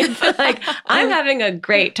life. Like I'm having a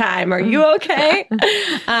great time. Are you okay?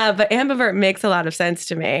 But ambivert makes a lot of sense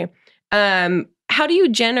to me. How do you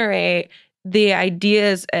generate the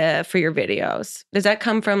ideas for your videos? Does that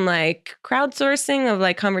come from like crowdsourcing of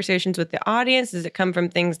like conversations with the audience? Does it come from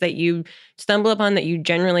things that you stumble upon that you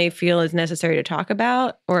generally feel is necessary to talk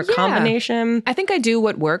about, or a combination? I think I do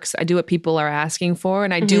what works. I do what people are asking for,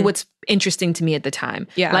 and I do what's interesting to me at the time.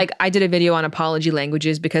 Yeah. Like I did a video on apology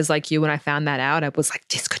languages because like you, when I found that out, I was like,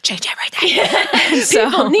 this could change everything. And so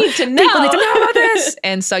People need to know. People need to know about this.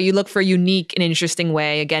 And so you look for a unique and interesting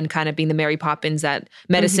way, again, kind of being the Mary Poppins, that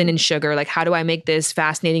medicine and sugar. Like, how do I make this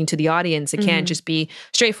fascinating to the audience? It can't just be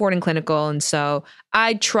straightforward and clinical. And so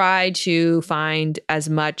I try to find as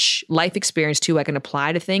much life experience too I can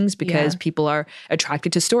apply to things, because people are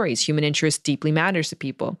attracted to stories. Human interest deeply matters to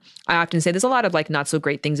people. I often say there's a lot of like not so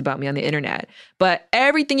great things about me on the internet, but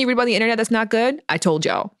everything you read about the internet that's not good, I told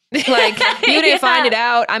y'all. Like you didn't find it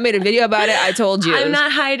out. I made a video about it. I told you. I'm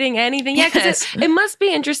not hiding anything. Yeah, because it must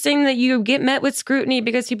be interesting that you get met with scrutiny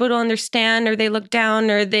because people don't understand, or they look down,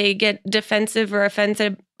 or they get defensive or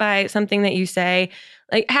offended by something that you say,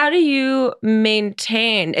 like, how do you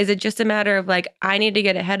maintain? Is it just a matter of like, I need to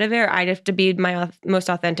get ahead of it, or I have to be my most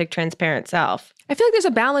authentic, transparent self? I feel like there's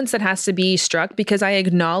a balance that has to be struck because I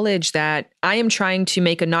acknowledge that I am trying to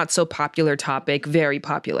make a not so popular topic very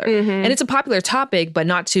popular. And it's a popular topic, but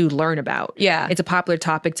not to learn about. Yeah. It's a popular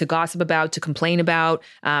topic to gossip about, to complain about,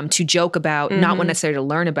 to joke about, not one necessarily to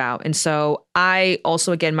learn about. And so I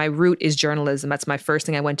also, again, my root is journalism. That's my first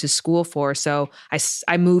thing I went to school for. So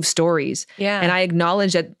I move stories. Yeah. And I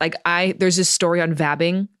acknowledge that like there's this story on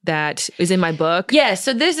vabbing that is in my book. Yeah,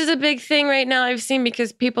 so this is a big thing right now I've seen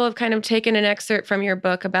because people have kind of taken an excerpt from your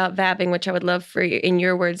book about vabbing, which I would love for you, in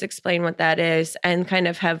your words, explain what that is, and kind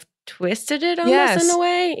of have twisted it almost in a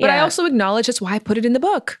way. But I also acknowledge that's why I put it in the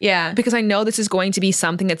book. Yeah. Because I know this is going to be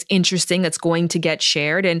something that's interesting, that's going to get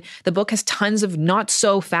shared. And the book has tons of not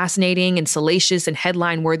so fascinating and salacious and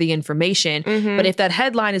headline-worthy information. But if that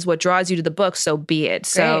headline is what draws you to the book, so be it.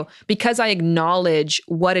 So because I acknowledge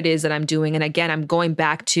what it is that I'm doing, and again, I'm going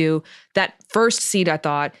back to that first seed I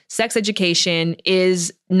thought, sex education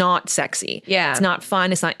is not sexy. Yeah. It's not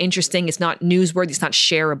fun. It's not interesting. It's not newsworthy. It's not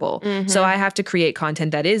shareable. So I have to create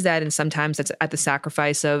content that is that. And sometimes that's at the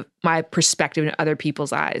sacrifice of my perspective in other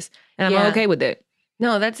people's eyes. And I'm okay with it.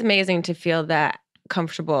 No, that's amazing to feel that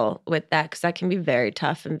comfortable with that, because that can be very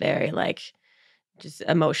tough and very like just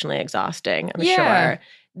emotionally exhausting, I'm sure.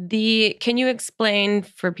 Can you explain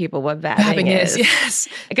for people what vabbing is? Yes.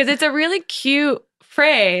 Because it's a really cute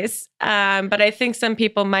phrase, but I think some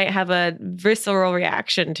people might have a visceral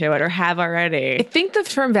reaction to it or have already. I think the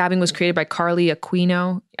term vabbing was created by Carly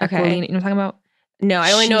Aquino. Okay. You know what I'm talking about? No,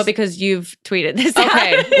 I only know it because you've tweeted this out.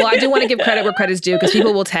 Okay. Well, I do want to give credit where credit's due, because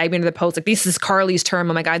people will tag me into the post like, this is Carly's term.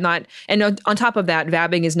 I'm like, I'm not. And on top of that,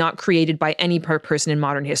 vabbing is not created by any person in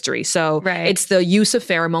modern history. So it's the use of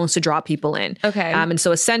pheromones to draw people in. Okay. And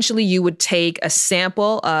so essentially you would take a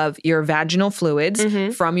sample of your vaginal fluids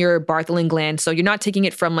from your Bartholin gland. So you're not taking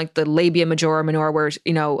it from like the labia majora minora where,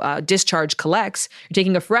 discharge collects. You're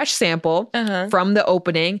taking a fresh sample from the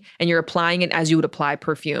opening and you're applying it as you would apply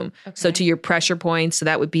perfume. So to your pressure point, so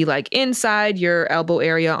that would be like inside your elbow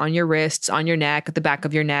area, on your wrists, on your neck, at the back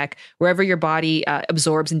of your neck, wherever your body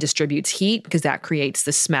absorbs and distributes heat, because that creates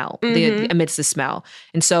the smell, emits the smell.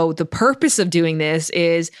 And so the purpose of doing this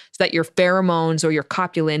is so that your pheromones or your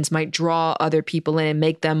copulins might draw other people in and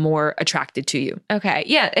make them more attracted to you. Okay.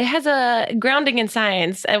 Yeah. It has a grounding in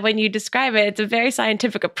science. And when you describe it, it's a very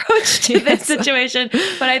scientific approach to this situation.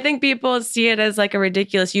 But I think people see it as like a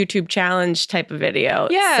ridiculous YouTube challenge type of video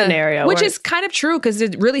scenario. Which is kind of true, because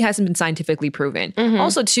it really hasn't been scientifically proven.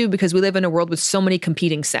 Also, too, because we live in a world with so many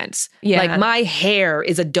competing scents. Yeah. Like my hair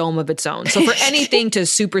is a dome of its own. So for anything to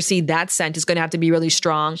supersede that scent is going to have to be really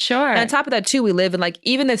strong. Sure. And on top of that, too, we live in like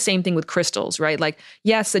even the same thing with crystals, right? Like,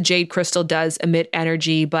 yes, a jade crystal does emit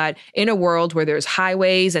energy, but in a world where there's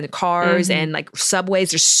highways and cars and like subways,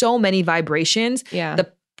 there's so many vibrations. Yeah.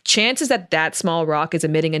 The chances that small rock is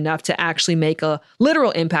emitting enough to actually make a literal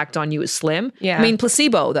impact on you is slim. Yeah. I mean,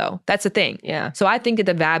 placebo, though. That's the thing. Yeah. So I think that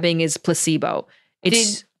the vabbing is placebo.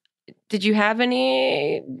 Did you have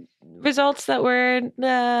any results that were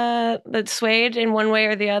that swayed in one way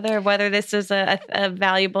or the other, whether this is a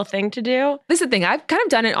valuable thing to do? This is the thing. I've kind of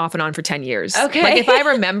done it off and on for 10 years. Okay. Like if I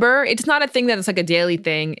remember, it's not a thing that it's like a daily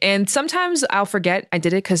thing. And sometimes I'll forget I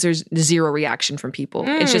did it because there's zero reaction from people.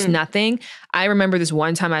 It's just nothing. I remember this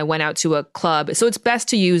one time I went out to a club. So it's best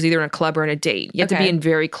to use either in a club or in a date. You have to be in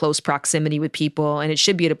very close proximity with people. And it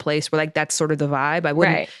should be at a place where like that's sort of the vibe. I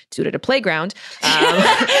wouldn't do it at a playground.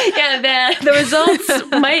 The results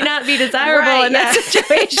might not be desirable in that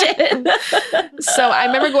situation. So I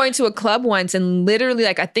remember going to a club once and literally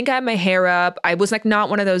like, I think I had my hair up. I was like not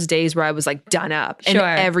one of those days where I was like done up. And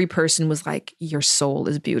every person was like, your soul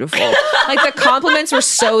is beautiful. Like the compliments were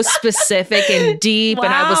so specific and deep. Wow.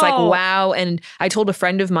 And I was like, wow. And I told a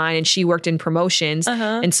friend of mine and she worked in promotions.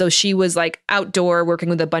 And so she was like outdoor working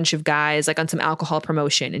with a bunch of guys like on some alcohol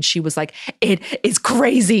promotion. And she was like, it is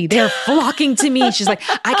crazy. They're flocking to me. She's like,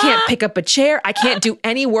 I can't pick up a chair. I can't do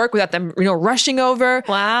any work without them, rushing over.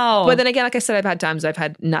 Wow. But then again, like I said, I've had times I've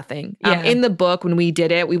had nothing. In the book, when we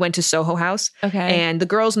did it, we went to Soho House. And the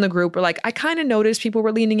girls in the group were like, I kind of noticed people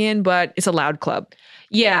were leaning in, but it's a loud club.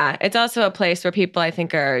 Yeah. It's also a place where people, I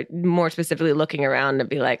think, are more specifically looking around to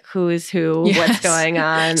be like, who's who, what's going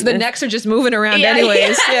on. So the necks are just moving around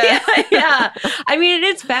anyways. Yeah. I mean, it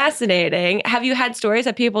is fascinating. Have you had stories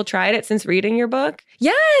that people tried it since reading your book?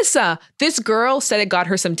 Yes. This girl said it got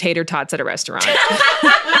her some tater tots at a restaurant.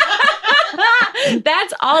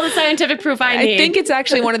 That's all the scientific proof I need. I think it's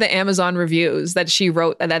actually one of the Amazon reviews that she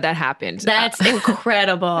wrote that happened. That's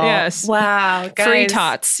incredible. Yes. Wow. Guys. Free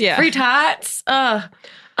tots. Yeah. Free tots.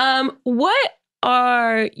 What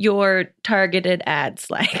are your targeted ads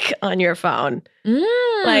like on your phone?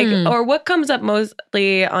 Like, or what comes up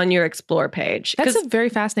mostly on your Explore page? That's a very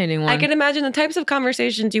fascinating one. I can imagine the types of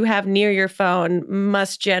conversations you have near your phone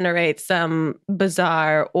must generate some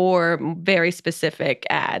bizarre or very specific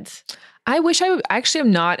ads. I wish I actually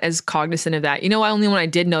am not as cognizant of that. You know, only one I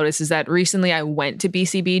did notice is that recently I went to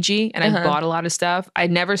BCBG and I bought a lot of stuff. I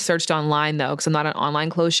never searched online though, because I'm not an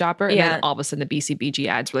online clothes shopper. And then all of a sudden the BCBG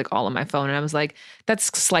ads were like all on my phone. And I was like,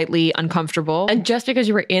 that's slightly uncomfortable. And just because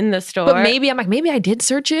you were in the store. But maybe I'm like, maybe I did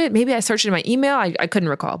search it. Maybe I searched it in my email. I couldn't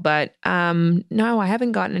recall. But no, I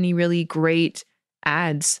haven't gotten any really great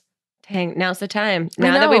ads. Dang, now's the time.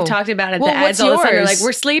 Now that we've talked about it, the ads all of a sudden are like,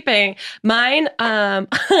 we're sleeping. Mine, I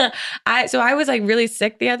was like really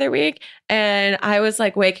sick the other week and I was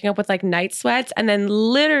like waking up with like night sweats. And then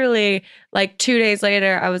literally like 2 days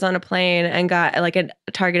later, I was on a plane and got like a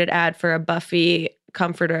targeted ad for a Buffy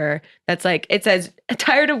comforter that's like, it says,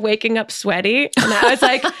 tired of waking up sweaty. And I was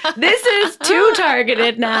like, this is too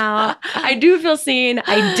targeted now. I do feel seen.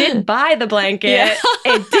 I did buy the blanket. Yeah.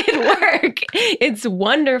 It did work. It's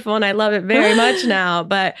wonderful and I love it very much now.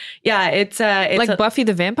 But yeah, it's like Buffy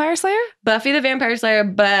the Vampire Slayer? Buffy the Vampire Slayer,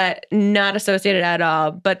 but not associated at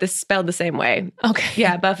all, but this spelled the same way. Okay.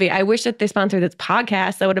 Yeah, Buffy. I wish that they sponsored this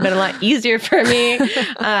podcast. That would have been a lot easier for me.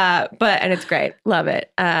 And it's great. Love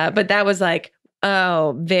it. But that was like,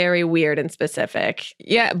 oh, very weird and specific.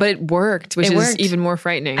 Yeah, but it worked, which is even more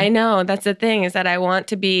frightening. I know. That's the thing is that I want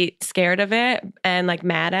to be scared of it and like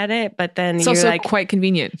mad at it, but then it's you're also like quite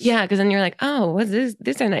convenient. Yeah, because then you're like, oh, what's this?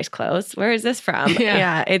 These are nice clothes. Where is this from?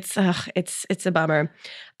 Yeah, it's a bummer.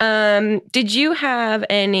 Did you have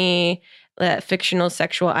any fictional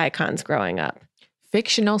sexual icons growing up?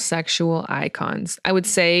 Fictional sexual icons. I would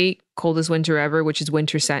say Coldest Winter Ever, which is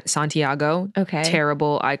Winter Santiago. Okay.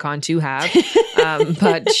 Terrible icon to have.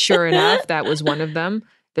 But sure enough, that was one of them.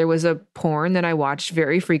 There was a porn that I watched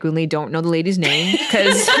very frequently. Don't know the lady's name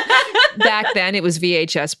because back then it was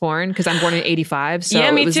VHS porn because I'm born in 85. So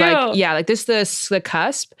yeah, me it was too. like this the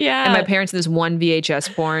cusp. Yeah. And my parents had this one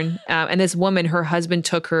VHS porn. And this woman, her husband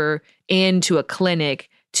took her into a clinic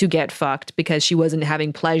to get fucked because she wasn't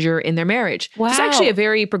having pleasure in their marriage. Wow. It's actually a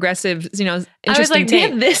very progressive, interesting I was like,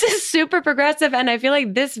 take. damn, this is super progressive. And I feel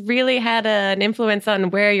like this really had an influence on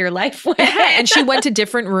where your life went. And she went to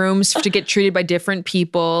different rooms to get treated by different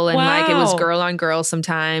people. And like it was girl on girl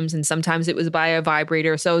sometimes. And sometimes it was by a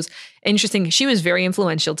vibrator. So it was interesting. She was very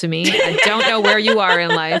influential to me. I don't know where you are in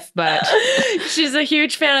life, but she's a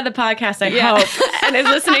huge fan of the podcast, I hope. And is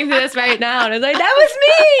listening to this right now. And is like, that was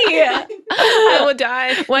me. I will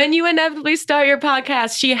die. When you inevitably start your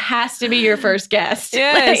podcast, she has to be your first guest.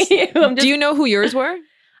 Yes. Do you know who yours were?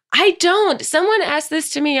 I don't. Someone asked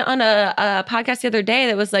this to me on a podcast the other day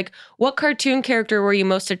that was like, what cartoon character were you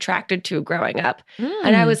most attracted to growing up?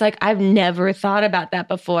 And I was like, I've never thought about that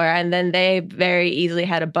before. And then they very easily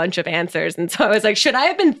had a bunch of answers. And so I was like, should I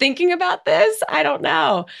have been thinking about this? I don't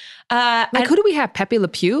know. Who do we have? Pepe Le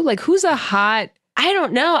Pew? Like who's a hot... I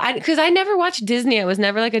don't know. Because I never watched Disney. I was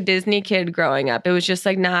never like a Disney kid growing up. It was just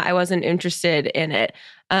like, I wasn't interested in it.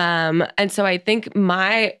 And so I think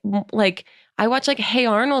I watched like Hey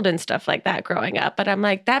Arnold and stuff like that growing up. But I'm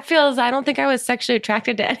like, I don't think I was sexually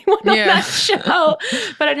attracted to anyone on that show.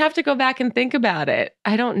 But I'd have to go back and think about it.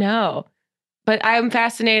 I don't know. But I'm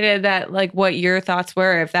fascinated that like what your thoughts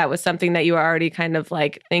were, if that was something that you were already kind of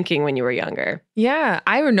like thinking when you were younger. Yeah,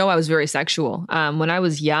 I know I was very sexual. When I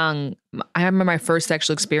was young, I remember my first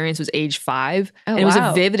sexual experience was age 5. And it was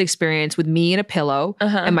a vivid experience with me and a pillow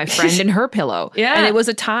and my friend and her pillow. Yeah. And it was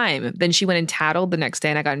a time. Then she went and tattled the next day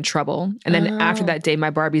and I got in trouble. And then after that day,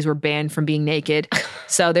 my Barbies were banned from being naked.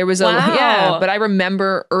 So there was but I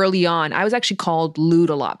remember early on, I was actually called lewd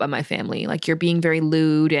a lot by my family. Like you're being very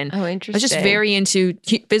lewd. And interesting. I was just very into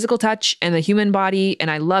physical touch and the human body. And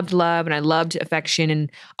I loved love and I loved affection.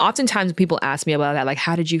 And oftentimes people ask me about that, like,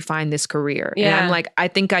 how did you find this career? Yeah. And I'm like, I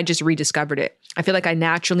think I just rediscovered it. I feel like I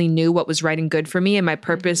naturally knew what was right and good for me. And my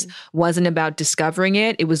purpose wasn't about discovering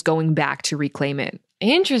it. It was going back to reclaim it.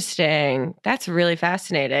 Interesting. That's really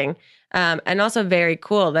fascinating. And also very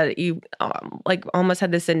cool that you like almost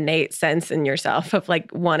had this innate sense in yourself of like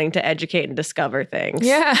wanting to educate and discover things.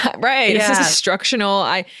 Yeah, right. Yeah. This is instructional.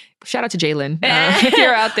 Shout out to Jalen if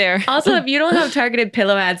you're out there. Also, if you don't have targeted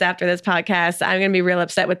pillow ads after this podcast, I'm going to be real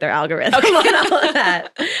upset with their algorithm on all of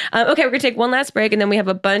that. Okay, we're going to take one last break and then we have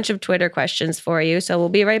a bunch of Twitter questions for you. So we'll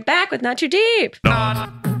be right back with Not Too Deep.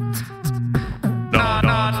 Not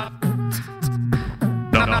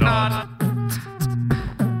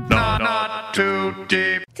too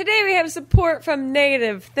deep. Today we have support from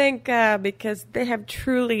Native. Thank God, because they have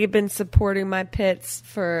truly been supporting my pits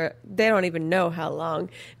for they don't even know how long.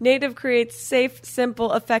 Native creates safe,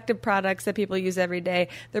 simple, effective products that people use every day.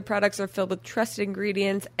 Their products are filled with trusted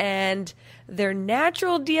ingredients, and their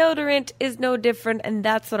natural deodorant is no different, and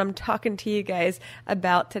that's what I'm talking to you guys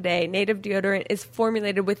about today. Native deodorant is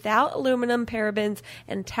formulated without aluminum, parabens,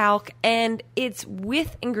 and talc, and it's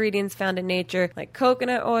with ingredients found in nature like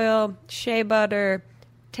coconut oil, shea butter,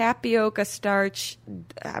 tapioca starch.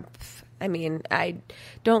 I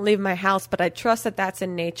don't leave my house, but I trust that that's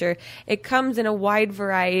in nature. It comes in a wide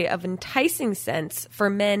variety of enticing scents for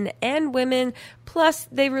men and women. Plus,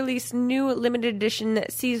 they release new limited edition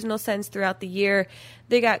seasonal scents throughout the year.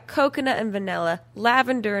 They got coconut and vanilla,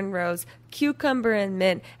 lavender and rose, cucumber and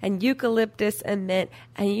mint, and eucalyptus and mint.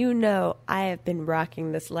 And you know I have been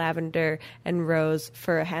rocking this lavender and rose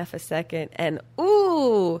for a half a second. And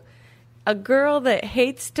ooh, a girl that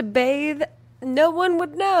hates to bathe, no one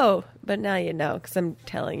would know. But now you know, because I'm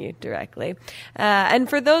telling you directly. And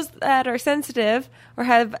for those that are sensitive or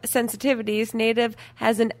have sensitivities, Native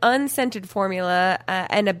has an unscented formula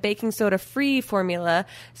and a baking soda-free formula.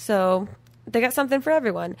 So they got something for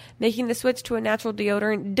everyone. Making the switch to a natural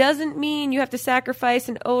deodorant doesn't mean you have to sacrifice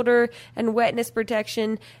an odor and wetness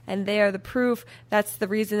protection. And they are the proof. That's the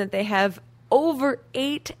reason that they have over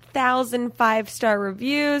 8,000 five-star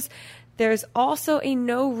reviews. There's also a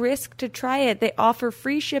no risk to try it. They offer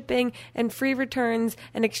free shipping and free returns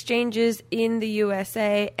and exchanges in the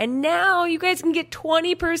USA. And now you guys can get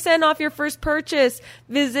 20% off your first purchase.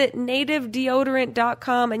 Visit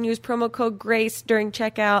nativedeodorant.com and use promo code GRACE during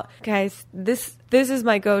checkout. Guys, this is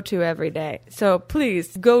my go-to every day. So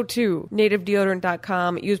please go to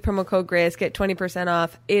nativedeodorant.com, use promo code GRACE, get 20%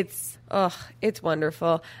 off. It's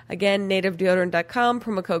wonderful. Again, nativedeodorant.com,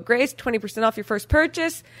 promo code GRACE, 20% off your first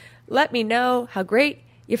purchase. Let me know how great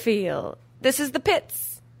you feel. This is the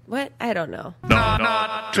Pits. What? I don't know.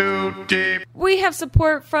 Not too deep. We have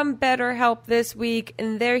support from BetterHelp this week,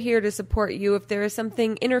 and they're here to support you. If there is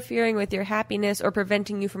something interfering with your happiness or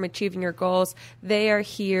preventing you from achieving your goals, they are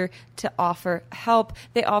here to offer help.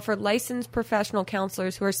 They offer licensed professional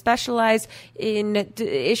counselors who are specialized in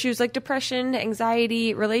issues like depression,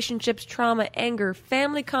 anxiety, relationships, trauma, anger,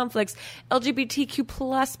 family conflicts, LGBTQ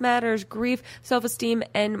plus matters, grief, self-esteem,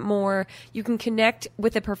 and more. You can connect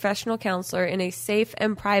with a professional counselor in a safe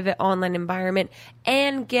and private online environment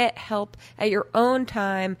and get help at your own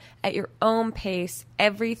time, at your own pace.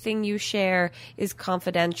 Everything you share is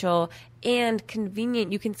confidential and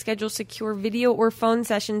convenient. You can schedule secure video or phone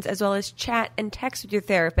sessions as well as chat and text with your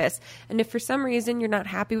therapist. And if for some reason you're not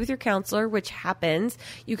happy with your counselor, which happens,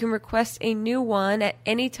 you can request a new one at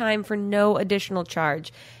any time for no additional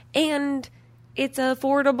charge. And it's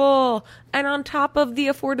affordable. And on top of the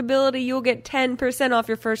affordability, you'll get 10% off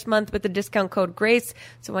your first month with the discount code GRACE.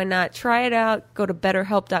 So why not try it out? Go to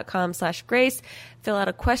betterhelp.com/GRACE. Fill out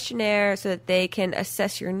a questionnaire so that they can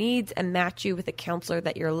assess your needs and match you with a counselor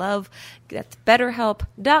that you love. That's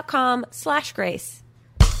betterhelp.com/GRACE.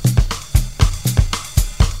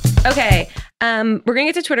 Okay, we're going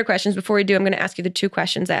to get to Twitter questions. Before we do, I'm going to ask you the two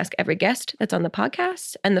questions I ask every guest that's on the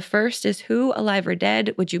podcast. And the first is, who, alive or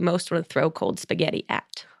dead, would you most want to throw cold spaghetti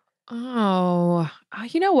at? Oh,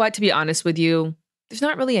 you know what? To be honest with you, there's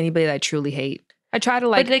not really anybody that I truly hate. I try to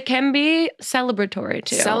But it can be celebratory,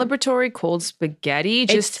 too. Celebratory cold spaghetti,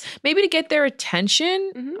 just maybe to get their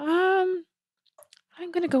attention. Mm-hmm.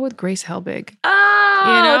 I'm going to go with Grace Helbig.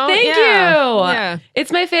 Oh, thank you. Yeah.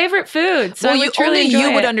 It's my favorite food. So well, only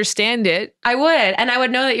you would understand it. I would. And I would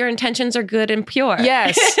know that your intentions are good and pure.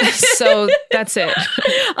 Yes. So that's it.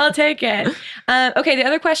 I'll take it. Okay. The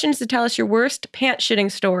other question is to tell us your worst pants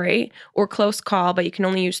shitting story or close call, but you can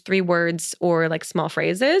only use 3 words or like small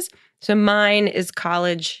phrases. So mine is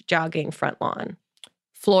college jogging front lawn.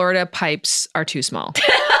 Florida pipes are too small.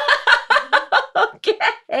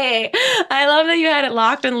 Okay. I love that you had it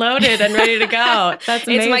locked and loaded and ready to go. That's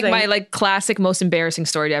amazing. It's like my classic most embarrassing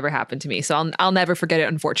story to ever happen to me. So I'll never forget it,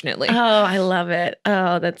 unfortunately. Oh, I love it.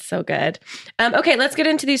 Oh, that's so good. Okay, let's get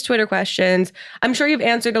into these Twitter questions. I'm sure you've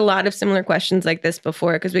answered a lot of similar questions like this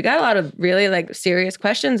before because we got a lot of really like serious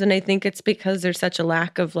questions. And I think it's because there's such a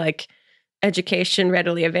lack of like education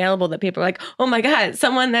readily available that people are like, oh my God,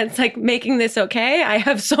 someone that's like making this okay. I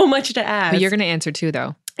have so much to ask. But you're going to answer too,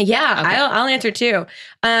 though. Yeah, okay. I'll answer too.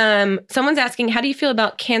 Someone's asking, how do you feel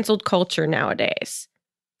about canceled culture nowadays?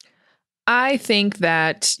 I think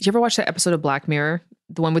that, you ever watch that episode of Black Mirror?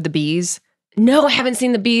 The one with the bees? No, I haven't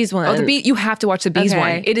seen the bees one. Oh, you have to watch the bees Okay.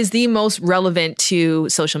 one. It is the most relevant to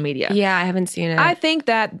social media. Yeah, I haven't seen it. I think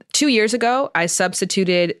that 2 years ago, I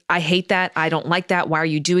substituted, I hate that, I don't like that, why are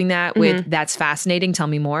you doing that, with that's fascinating, tell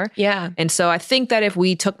me more. Yeah. And so I think that if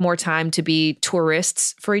we took more time to be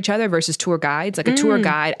tourists for each other versus tour guides, like a tour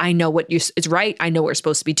guide, I know what is right, I know what we're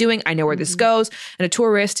supposed to be doing, I know where this goes. And a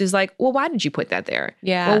tourist is like, well, why did you put that there?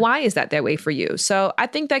 Yeah. Well, why is that way for you? So I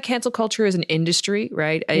think that cancel culture is an industry,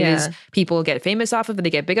 right? It Yeah. is people get famous off of it, they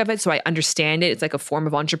get big of it. So I understand it. It's like a form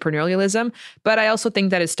of entrepreneurialism. But I also think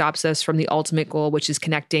that it stops us from the ultimate goal, which is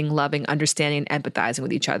connecting, loving, understanding, and empathizing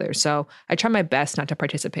with each other. So I try my best not to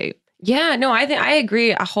participate. Yeah, no, I think I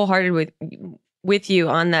agree wholeheartedly with you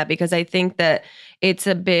on that, because I think that it's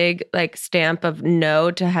a big like stamp of no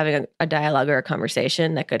to having a dialogue or a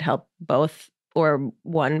conversation that could help both or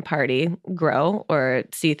one party grow or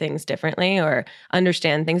see things differently or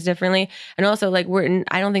understand things differently. And also like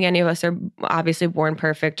I don't think any of us are obviously born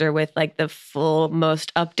perfect or with like the full,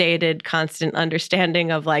 most updated, constant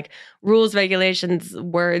understanding of like rules, regulations,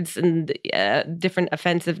 words, and different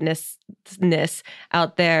offensiveness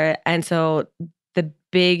out there. And so the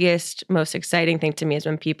biggest, most exciting thing to me is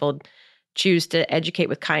when people choose to educate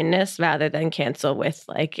with kindness rather than cancel with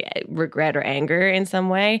like regret or anger in some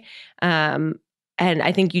way. And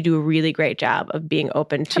I think you do a really great job of being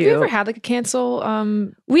open to. Have you ever had like a cancel?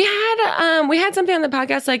 We had something on the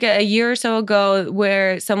podcast like a year or so ago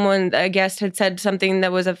where a guest had said something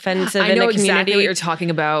that was offensive I in know the community. exactly what you're talking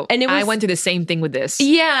about. And I went through the same thing with this.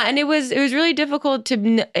 Yeah, and it was really difficult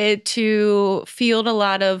to field a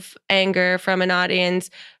lot of anger from an audience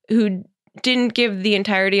who didn't give the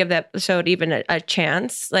entirety of that episode even a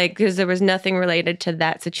chance, like, because there was nothing related to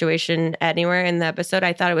that situation anywhere in the episode.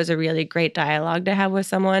 I thought it was a really great dialogue to have with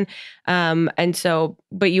someone. And so,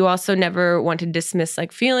 but you also never want to dismiss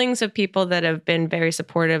like feelings of people that have been very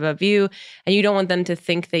supportive of you, and you don't want them to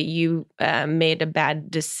think that you made a bad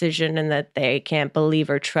decision and that they can't believe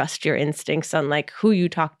or trust your instincts on like who you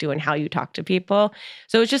talk to and how you talk to people.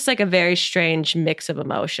 So it's just like a very strange mix of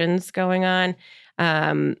emotions going on.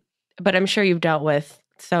 But I'm sure you've dealt with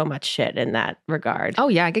so much shit in that regard. Oh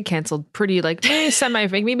yeah, I get canceled pretty like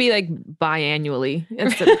maybe like biannually.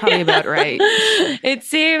 That's probably about right. It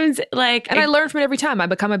seems like, and I learn from it every time. I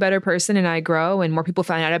become a better person and I grow, and more people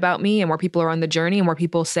find out about me, and more people are on the journey, and more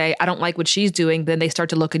people say I don't like what she's doing. Then they start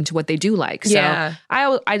to look into what they do like. So Yeah.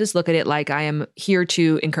 I just look at it like I am here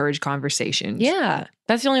to encourage conversations. Yeah,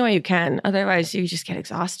 that's the only way you can. Otherwise, you just get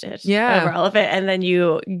exhausted. Yeah. Over all of it, and then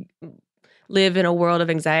you live in a world of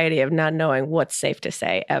anxiety of not knowing what's safe to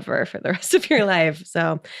say ever for the rest of your life.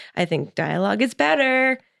 So I think dialogue is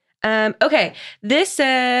better. Okay, this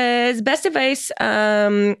says best advice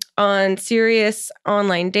on serious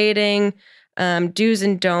online dating, do's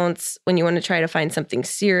and don'ts when you want to try to find something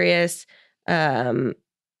serious. This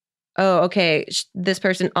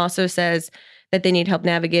person also says that they need help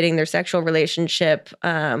navigating their sexual relationship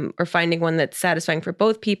or finding one that's satisfying for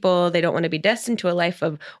both people. They don't want to be destined to a life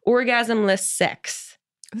of orgasmless sex.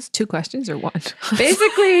 This is 2 questions or 1?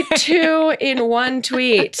 Basically 2 in one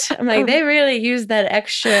tweet. I'm like, they really used that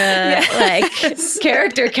extra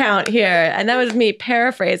character count here. And that was me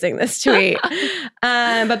paraphrasing this tweet.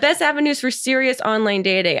 But best avenues for serious online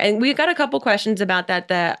dating. And we got a couple questions about that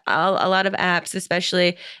a lot of apps,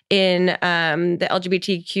 especially in the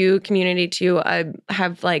LGBTQ community too,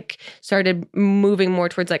 have like started moving more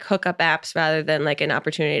towards like hookup apps rather than like an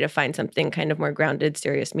opportunity to find something kind of more grounded,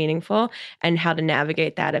 serious, meaningful, and how to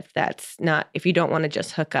navigate that if you don't want to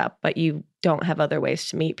just hook up, but you don't have other ways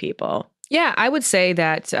to meet people. Yeah, I would say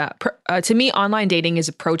that to me, online dating is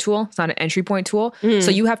a pro tool. It's not an entry point tool.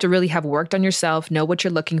 So you have to really have worked on yourself, know what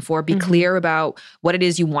you're looking for, be clear about what it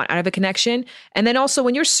is you want out of a connection. And then also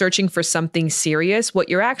when you're searching for something serious, what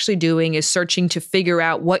you're actually doing is searching to figure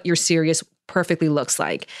out what your serious perfectly looks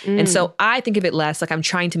like. And so I think of it less like I'm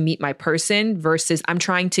trying to meet my person versus I'm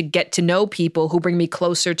trying to get to know people who bring me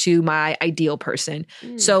closer to my ideal person.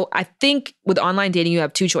 So I think with online dating, you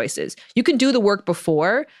have 2 choices. You can do the work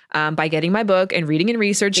before by getting my book and reading and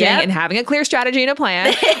researching and having a clear strategy and a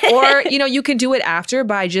plan. Or, you can do it after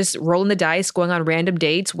by just rolling the dice, going on random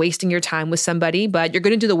dates, wasting your time with somebody, but you're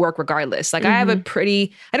going to do the work regardless. Like I had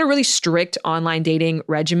a really strict online dating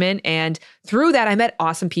regimen. And through that, I met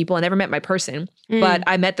awesome people. I never met my person, but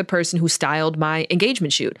I met the person who styled my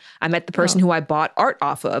engagement shoot. I met the person who I bought art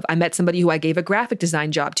off of. I met somebody who I gave a graphic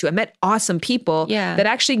design job to. I met awesome people that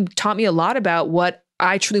actually taught me a lot about what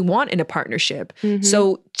I truly want in a partnership.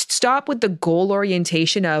 So stop with the goal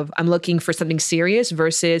orientation of I'm looking for something serious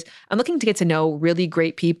versus I'm looking to get to know really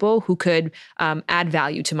great people who could add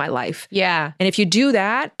value to my life. Yeah. And if you do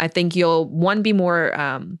that, I think you'll, 1, be more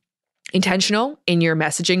intentional in your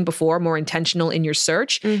messaging before, more intentional in your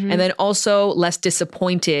search, Mm-hmm. and then also less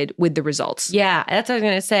disappointed with the results. Yeah, that's what I was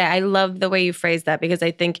going to say. I love the way you phrase that because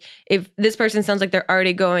I think if this person sounds like they're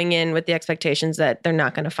already going in with the expectations that they're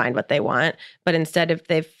not going to find what they want, but instead if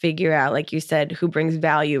they figure out, like you said, who brings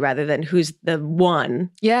value rather than who's the one,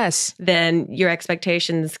 Yes. then your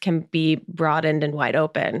expectations can be broadened and wide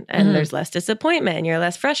open and there's less disappointment and you're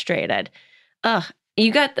less frustrated. Ugh. You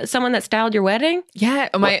got someone that styled your wedding? Yeah.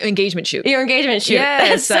 My engagement shoot. Your engagement shoot.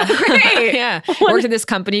 Yes. That's so great. Yeah. Worked at this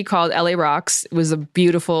company called LA Rocks. It was a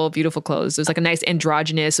beautiful, beautiful clothes. It was like a nice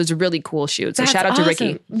androgynous. It was a really cool shoot. So That's shout out to awesome.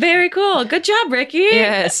 Ricky. Very cool. Good job, Ricky.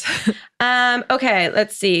 Yes. Okay,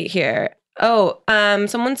 let's see here. Someone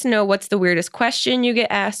wants to know what's the weirdest question you get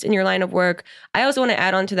asked in your line of work. I also want to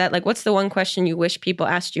add on to that, like, what's the one question you wish people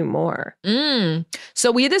asked you more?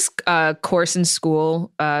 So we had this course in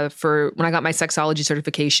school for when I got my sexology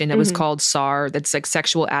certification. It was called SAR. That's like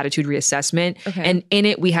sexual attitude reassessment. Okay. And in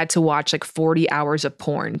it, we had to watch like 40 hours of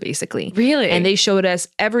porn, basically. Really? And they showed us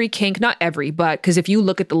every kink, not every, but because if you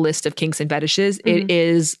look at the list of kinks and fetishes, it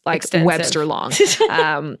is like Extensive. Webster long.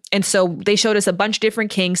 And so they showed us a bunch of different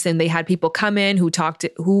kinks, and they had people come in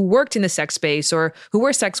who worked in the sex space or who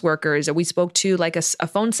were sex workers, or we spoke to like a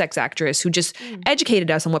phone sex actress who just educated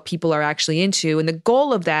us on what people are actually into. And the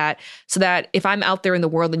goal of that, so that if I'm out there in the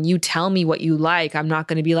world and you tell me what you like, I'm not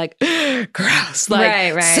going to be like, gross,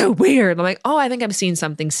 like Right. so weird. I'm like, oh, I think I've seen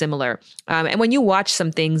something similar. And when you watch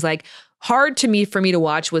some things, like hard for me to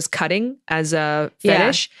watch was cutting as a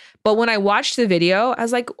fetish. But when I watched the video, I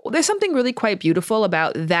was like, there's something really quite beautiful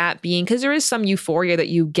about that being, because there is some euphoria that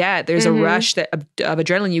you get. There's a rush of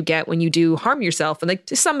adrenaline you get when you do harm yourself, and like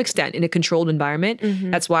to some extent in a controlled environment.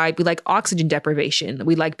 That's why we like oxygen deprivation.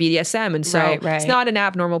 We like BDSM. And so it's not an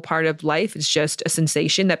abnormal part of life. It's just a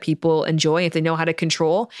sensation that people enjoy if they know how to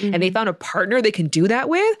control. And they found a partner they can do that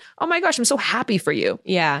with. Oh my gosh, I'm so happy for you.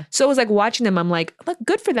 Yeah. So it was like watching them, I'm like, look,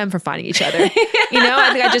 good for them for finding each other. I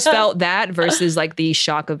think I just felt that versus like the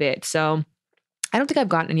shock of it. So I don't think I've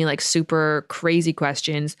gotten any like super crazy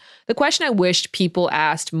questions. The question I wished people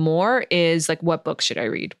asked more is like, what books should I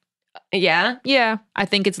read? Yeah. Yeah. I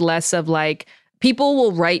think it's less of like, people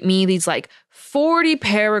will write me these like 40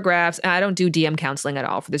 paragraphs, and I don't do DM counseling at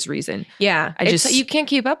all for this reason. Yeah. You can't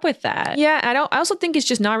keep up with that. Yeah. I also think it's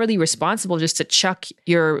just not really responsible just to chuck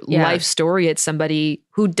your life story at somebody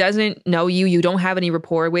who doesn't know you. You don't have any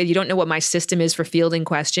rapport with. You don't know what my system is for fielding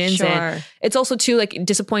questions. Sure. And it's also too like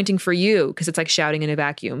disappointing for you because it's like shouting in a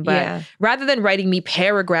vacuum. But rather than writing me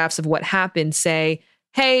paragraphs of what happened, say,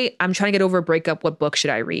 hey, I'm trying to get over a breakup. What book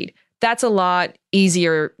should I read? That's a lot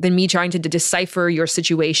easier than me trying to decipher your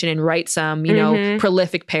situation and write some,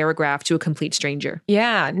 prolific paragraph to a complete stranger.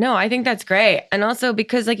 Yeah, no, I think that's great. And also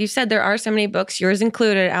because, like you said, there are so many books, yours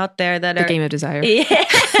included, out there that are... The Game of Desire. Yeah.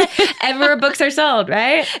 Everywhere books are sold,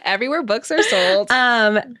 right? Everywhere books are sold.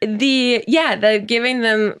 The giving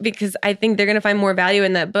them, because I think they're going to find more value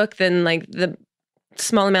in that book than like the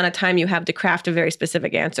small amount of time you have to craft a very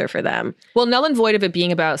specific answer for them. Well, null and void of it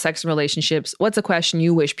being about sex and relationships, what's a question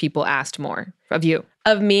you wish people asked more of you?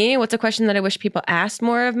 Of me? What's a question that I wish people asked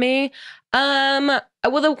more of me?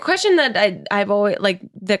 Well, the question that I've always like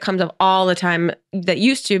that comes up all the time that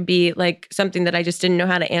used to be like something that I just didn't know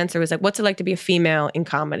how to answer was like, what's it like to be a female in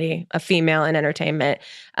comedy, a female in entertainment?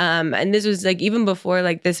 And this was like even before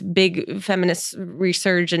like this big feminist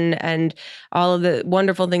resurgence and all of the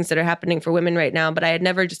wonderful things that are happening for women right now. But I had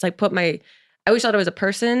never just like I always thought I was a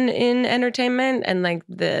person in entertainment, and like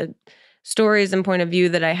the stories and point of view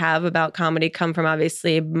that I have about comedy come from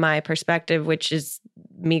obviously my perspective, which is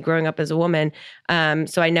me growing up as a woman.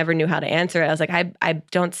 So I never knew how to answer it. I was like, I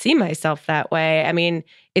don't see myself that way. I mean,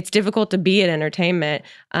 it's difficult to be in entertainment.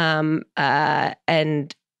 And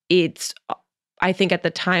it's, I think at the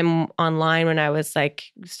time online when I was like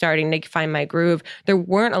starting to find my groove, there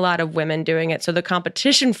weren't a lot of women doing it. So the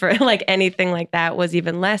competition for like anything like that was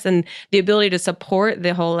even less. And the ability to support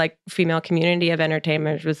the whole like female community of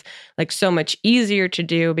entertainment was like so much easier to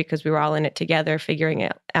do because we were all in it together, figuring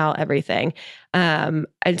out everything. And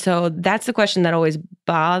so that's the question that always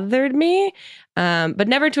bothered me. But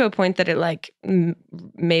never to a point that it like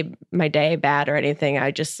made my day bad or anything. I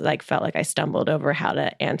just like felt like I stumbled over how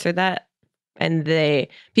to answer that. And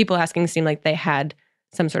people asking seemed like they had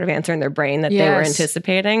some sort of answer in their brain that they were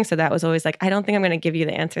anticipating. So that was always like, I don't think I'm going to give you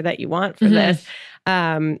the answer that you want for this.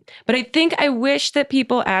 But I think I wish that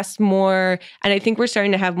people asked more, and I think we're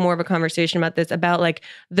starting to have more of a conversation about this, about like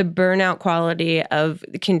the burnout quality of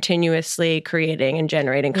continuously creating and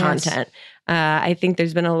generating content. I think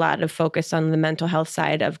there's been a lot of focus on the mental health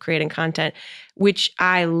side of creating content, which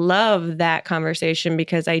I love that conversation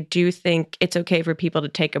because I do think it's okay for people to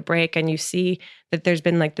take a break. And you see that there's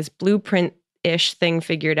been like this blueprint-ish thing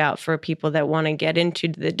figured out for people that want to get into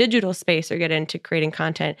the digital space or get into creating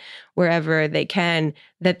content wherever they can,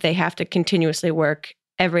 that they have to continuously work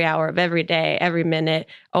every hour of every day, every minute,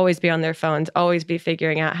 always be on their phones, always be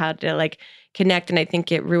figuring out how to like connect. And I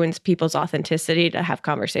think it ruins people's authenticity to have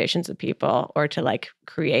conversations with people or to like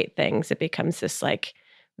create things. It becomes this like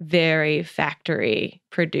very factory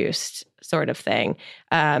produced sort of thing.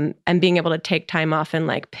 And being able to take time off and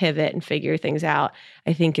like pivot and figure things out,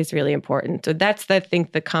 I think is really important. So that's, I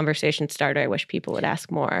think, the conversation starter I wish people would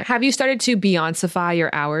ask more. Have you started to Beyonceify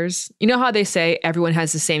your hours? You know how they say everyone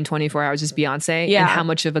has the same 24 hours as Beyonce? Yeah. And how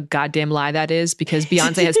much of a goddamn lie that is because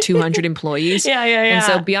Beyonce has 200 employees. Yeah. And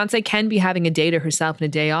so Beyonce can be having a day to herself and a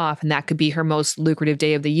day off. And that could be her most lucrative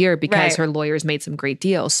day of the year because her lawyers made some great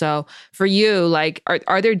deals. So for you, like,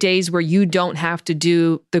 are there days where you don't have to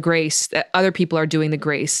do the grace that other people are doing the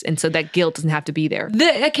grace? And so that guilt doesn't have to be there.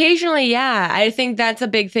 Occasionally, yeah. I think that's a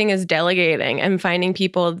big thing is delegating and finding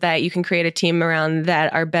people that you can create a team around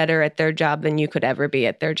that are better at their job than you could ever be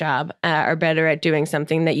at their job, are better at doing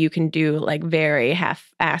something that you can do like very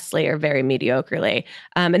half-assedly or very mediocrely.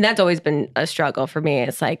 And that's always been a struggle for me.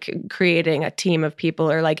 It's like creating a team of people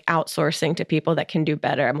or like outsourcing to people that can do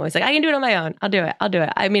better. I'm always like, I can do it on my own. I'll do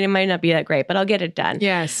it. I mean, it might not be that great, but I'll get it done.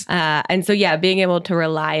 Yes. And so, yeah, being able to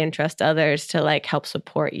rely and trust others to like help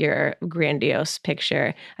support your grandiose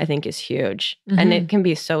picture, I think is huge. Mm-hmm. And it can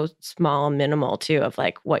be so small, minimal too, of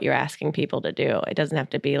like what you're asking people to do. It doesn't have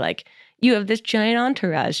to be like, you have this giant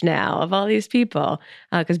entourage now of all these people.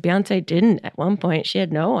 Because Beyonce didn't at one point. She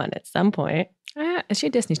had no one at some point. Is she a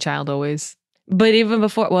Disney child always? But even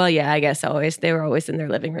before, well, yeah, I guess always. They were always in their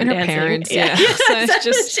living room and her dancing. parents, yeah. So it's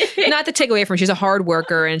just not to take away from her. She's a hard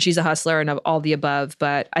worker and she's a hustler and all the above.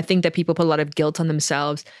 But I think that people put a lot of guilt on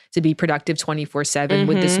themselves to be productive 24/7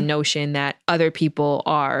 with this notion that other people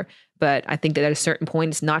are. But I think that at a certain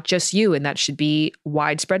point, it's not just you, and that should be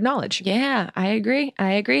widespread knowledge. Yeah, I agree.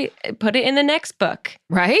 Put it in the next book.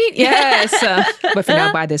 Right? Yes. But for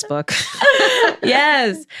now, buy this book.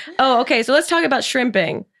 Yes. Oh, okay. So let's talk about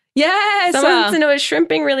shrimping. Yes. Someone wants to know, is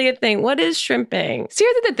shrimping really a thing? What is shrimping? So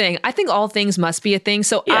here's the thing. I think all things must be a thing.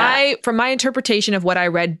 So from my interpretation of what I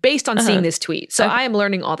read based on seeing this tweet, so I am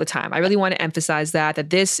learning all the time. I really want to emphasize that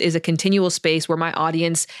this is a continual space where my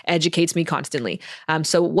audience educates me constantly.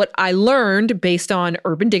 So what I learned based on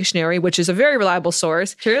Urban Dictionary, which is a very reliable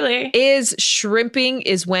source, truly, is shrimping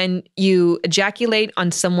is when you ejaculate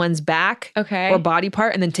on someone's back or body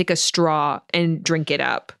part and then take a straw and drink it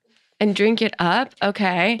up. And drink it up,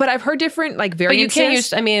 okay. But I've heard different like variants. But you can't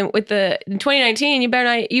use. I mean, with in 2019, you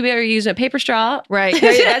better use a paper straw, right?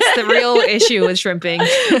 That's the real issue with shrimping.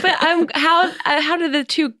 But how do the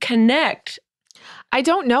two connect? I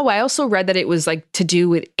don't know. I also read that it was like to do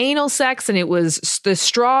with anal sex, and it was the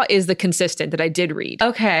straw is the consistent that I did read.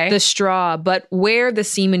 Okay. The straw, but where the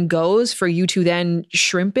semen goes for you to then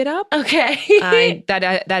shrimp it up. Okay.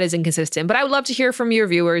 That is inconsistent. But I would love to hear from your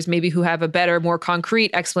viewers, maybe who have a better, more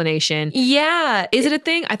concrete explanation. Yeah. Is it a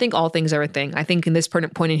thing? I think all things are a thing. I think in this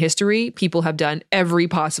point in history, people have done every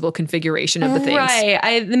possible configuration of the things.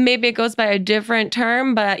 Right. Maybe it goes by a different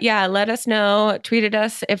term, but yeah, let us know. Tweet at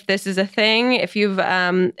us if this is a thing. If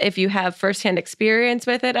you have firsthand experience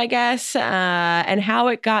with it, I guess, and how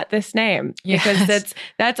it got this name, because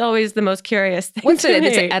that's always the most curious thing. What's it?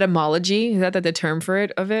 It's an etymology. Is that the term for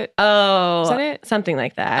it? Oh, is that it? Something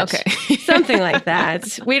like that. Okay, something like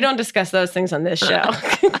that. We don't discuss those things on this show.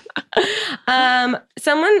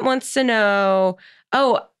 Someone wants to know,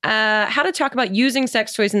 how to talk about using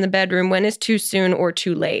sex toys in the bedroom. When is too soon or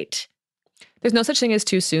too late? There's no such thing as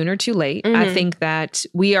too soon or too late. Mm-hmm. I think that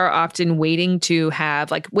we are often waiting to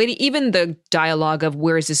have even the dialogue of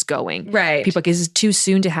where is this going? Right. People are like, is it too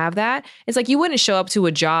soon to have that? It's like, you wouldn't show up to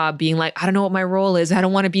a job being like, I don't know what my role is. I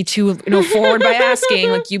don't want to be too forward by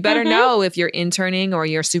asking. Like, you better know if you're interning or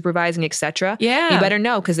you're supervising, etc. Yeah. You better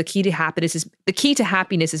know, because the key to happiness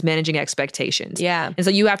is managing expectations. Yeah. And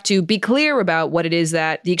so you have to be clear about what it is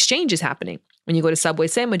that the exchange is happening. When you go to Subway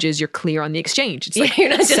sandwiches, you're clear on the exchange. It's like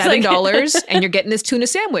 $7 and you're getting this tuna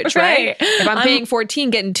sandwich, right? If I'm paying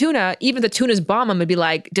 $14 getting tuna, even the tuna's bomb, I'm going to be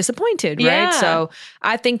like disappointed, right? So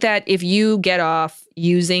I think that if you get off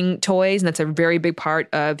using toys, and that's a very big part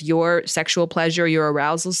of your sexual pleasure, your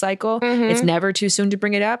arousal cycle, it's never too soon to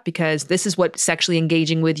bring it up, because this is what sexually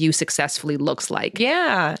engaging with you successfully looks like.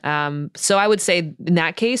 Yeah. So I would say in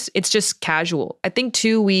that case, it's just casual. I think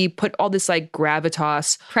too, we put all this like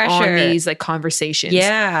gravitas pressure on these like conversations.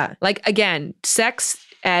 Yeah. Like, again, sex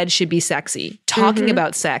ed should be sexy. Talking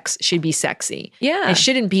about sex should be sexy. Yeah. It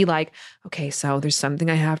shouldn't be like, okay, so there's something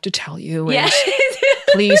I have to tell you. And Yeah.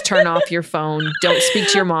 please turn off your phone. Don't speak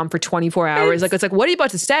to your mom for 24 hours. Like, it's like, what are you about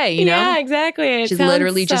to say? You know? Yeah, exactly. It Should sounds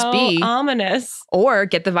literally just so be- ominous. Or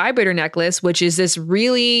get the vibrator necklace, which is this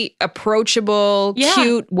really approachable, Yeah.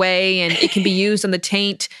 cute way. And it can be used on the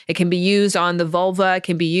taint. It can be used on the vulva. It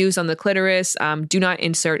can be used on the clitoris. Do not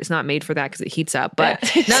insert. It's not made for that because it heats up.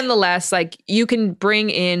 But nonetheless, like, you can bring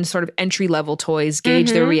in sort of entry-level toys,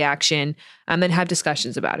 gauge their reaction, and then have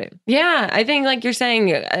discussions about it. Yeah, I think like you're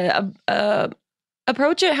saying,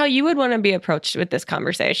 approach it how you would want to be approached with this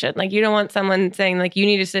conversation. Like, you don't want someone saying like, you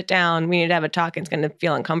need to sit down, we need to have a talk, and it's going to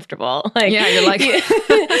feel uncomfortable. Like, Yeah, you're like-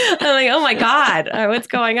 I'm like, oh my God, what's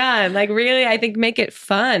going on? Like, really, I think make it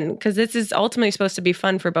fun, because this is ultimately supposed to be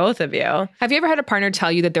fun for both of you. Have you ever had a partner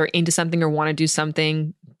tell you that they're into something or want to do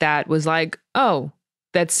something that was like, oh,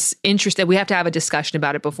 that's interesting. We have to have a discussion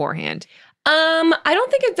about it beforehand. I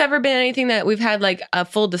don't think it's ever been anything that we've had like a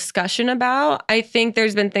full discussion about. I think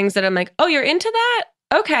there's been things that I'm like, oh, you're into that?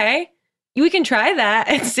 Okay. We can try that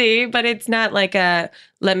and see, but it's not like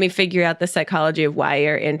let me figure out the psychology of why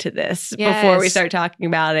you're into this before we Yes. start talking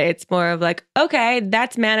about it. It's more of like, okay,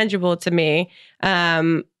 that's manageable to me.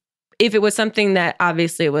 If it was something that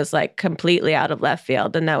obviously was like completely out of left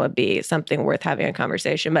field, then that would be something worth having a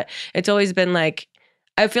conversation. But it's always been like,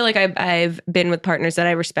 I feel like I've been with partners that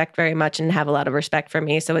I respect very much and have a lot of respect for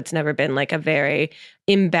me. So it's never been like a very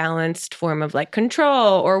imbalanced form of like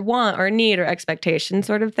control or want or need or expectation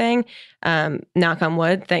sort of thing. Knock on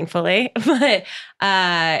wood, thankfully. But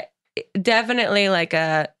definitely like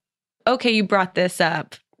okay, you brought this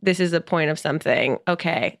up. This is a point of something.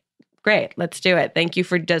 Okay, great, let's do it. Thank you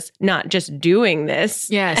for not just doing this.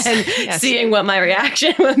 Yes. And Yes. seeing what my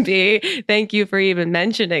reaction would be. Thank you for even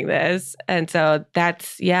mentioning this. And so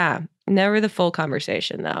that's, never the full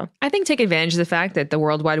conversation though. I think take advantage of the fact that the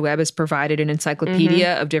World Wide Web has provided an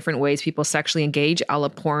encyclopedia of different ways people sexually engage a la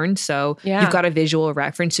porn. So Yeah. you've got a visual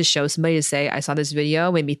reference to show somebody to say, I saw this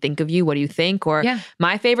video, made me think of you. What do you think? Or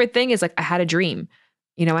my favorite thing is like, I had a dream.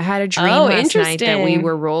 You know, I had a dream last night that we interesting.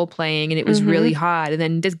 were role playing and it was really hot. And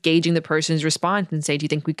then just gauging the person's response and say, do you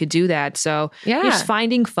think we could do that? So just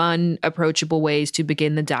finding fun, approachable ways to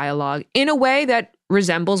begin the dialogue in a way that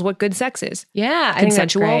resembles what good sex is. Yeah. I think that's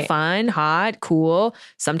Consensual, great. fun, hot, cool,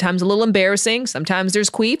 sometimes a little embarrassing, sometimes there's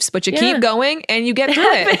queefs, but you keep going and you get through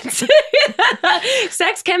it.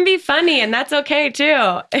 Sex can be funny and that's okay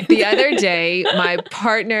too. The other day, my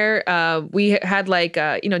partner, we had like,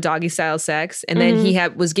 doggy style sex, and then he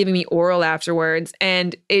was giving me oral afterwards,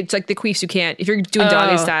 and it's like the queefs you can't, if you're doing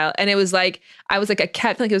doggy style, and it was like, I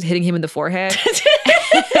kept feeling like I was hitting him in the forehead.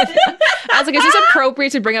 I was like, is this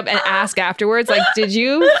appropriate to bring up and ask afterwards? Like, did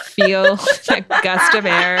you feel that gust of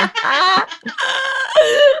air?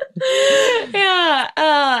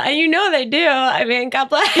 And you know they do. I mean, God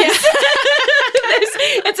bless.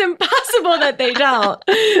 It's impossible that they don't.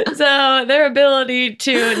 So their ability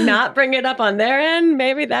to not bring it up on their end,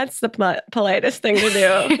 maybe that's the politest thing to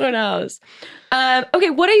do. Who knows? Okay,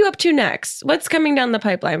 what are you up to next? What's coming down the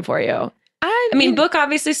pipeline for you? I mean, book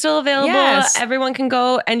obviously still available. Yes. Everyone can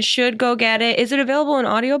go and should go get it. Is it available in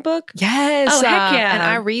audiobook? Yes. Oh, heck yeah. And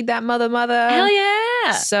I read that mother. Hell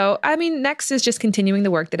yeah. So, I mean, next is just continuing the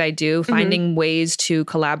work that I do, finding ways to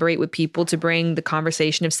collaborate with people to bring the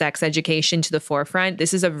conversation of sex education to the forefront.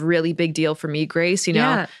 This is a really big deal for me, Grace. You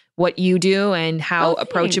know, what you do and how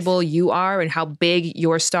approachable you are and how big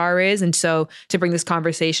your star is. And so to bring this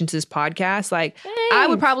conversation to this podcast, like I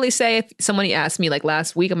would probably say if somebody asked me like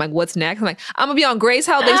last week, I'm like, what's next? I'm like, I'm going to be on Grace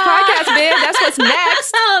Helbig's podcast, man. That's what's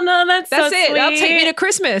next. Oh, no, that's so it. sweet. That'll take me to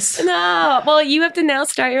Christmas. No. Well, you have to now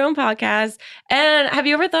start your own podcast. And have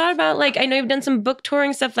you ever thought about like, I know you've done some book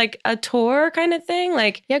touring stuff, like a tour kind of thing?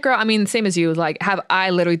 Like, yeah, girl. I mean, same as you. Like, have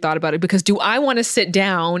I literally thought about it? Because do I want to sit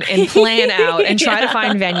down and plan out and try to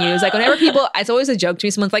find venues? Like, whenever people, it's always a joke to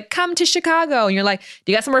me. Someone's like, come to Chicago. And you're like,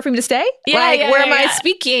 do you got somewhere for me to stay? Where am I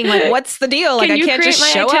speaking? Like, what's the deal? Like, I can't just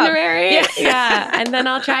show itinerary? up. Yeah. And then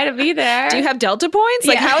I'll try to be there. Do you have Delta points?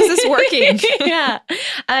 Like, how is this working? Yeah.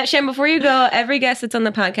 Shan, before you go, every guest that's on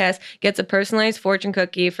the podcast gets a personalized fortune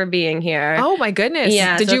cookie for being here. Oh, my goodness.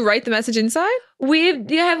 Yeah, Did so you write the message inside? It's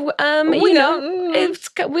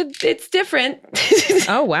different.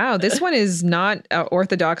 Oh, wow. This one is not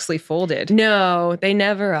orthodoxly folded. No, they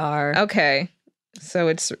never are. Okay. So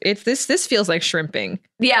it's this feels like shrimping.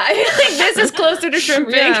 Yeah, I feel like this is closer to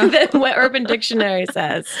shrimping than what Urban Dictionary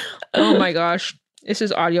says. Oh my gosh. This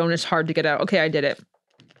is audio and it's hard to get out. Okay, I did it.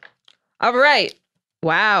 All right.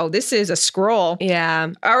 Wow, this is a scroll.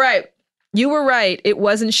 Yeah. All right. You were right. It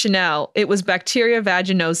wasn't Chanel. It was bacteria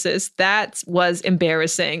vaginosis. That was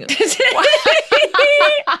embarrassing.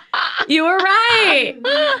 You were right.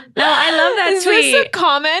 No, I love that Is tweet. this a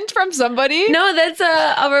comment from somebody? No, that's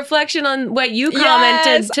a reflection on what you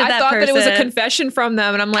commented to that I thought person. that it was a confession from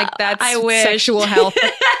them, and I'm like, that's I wish. sexual health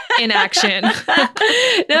in action.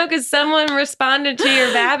 No, because someone responded to your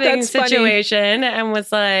vabbing That's funny. situation and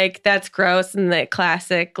was like, "That's gross," and the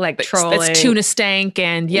classic like trolling. That's tuna stank,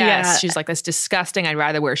 and yes, Yeah. she's like, that's disgusting. I'd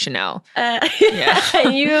rather wear Chanel. And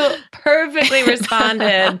you perfectly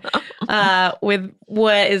responded with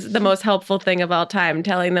what is the most helpful thing of all time,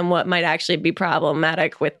 telling them what might actually be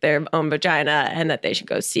problematic with their own vagina and that they should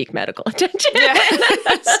go seek medical attention.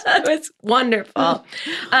 It was wonderful.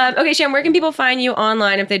 Okay, Shan, where can people find you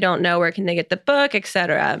online if they don't know? Where can they get the book,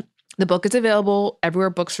 etc.? The book is available everywhere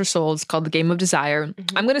books are sold. It's called The Game of Desire.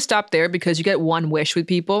 Mm-hmm. I'm going to stop there because you get one wish with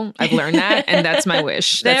people. I've learned that, and that's my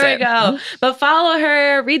wish. There we That's go. But follow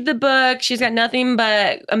her, read the book. She's got nothing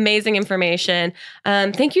but amazing information.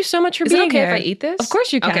 Thank you so much for Is it being okay here. if I eat this? Of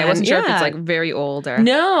course you can. Okay, I wasn't sure if Yeah. it's like very old or.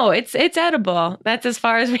 No, it's edible. That's as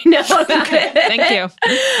far as we know. Thank you. All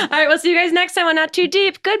right, we'll see you guys next time on Not Too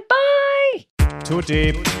Deep. Goodbye. Too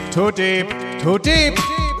deep, too deep, too deep,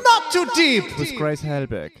 not too deep with Grace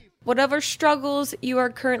Helbig. Whatever struggles you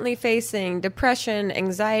are currently facing, depression,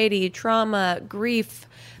 anxiety, trauma, grief,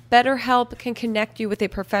 BetterHelp can connect you with a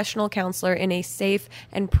professional counselor in a safe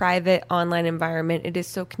and private online environment. It is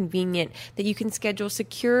so convenient that you can schedule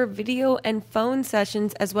secure video and phone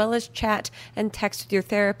sessions as well as chat and text with your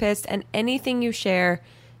therapist, and anything you share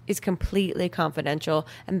is completely confidential.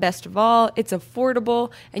 And best of all, it's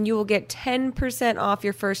affordable, and you will get 10% off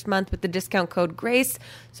your first month with the discount code GRACE.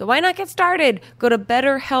 So why not get started? Go to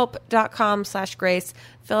betterhelp.com/grace,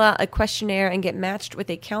 fill out a questionnaire, and get matched with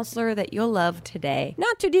a counselor that you'll love today.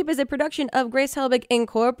 Not Too Deep is a production of Grace Helbig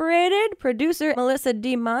Incorporated. Producer Melissa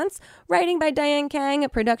D. Montz. Writing by Diane Kang.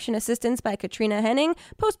 Production assistance by Katrina Henning.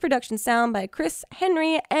 Post-production sound by Chris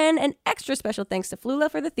Henry. And an extra special thanks to Flula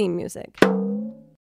for the theme music.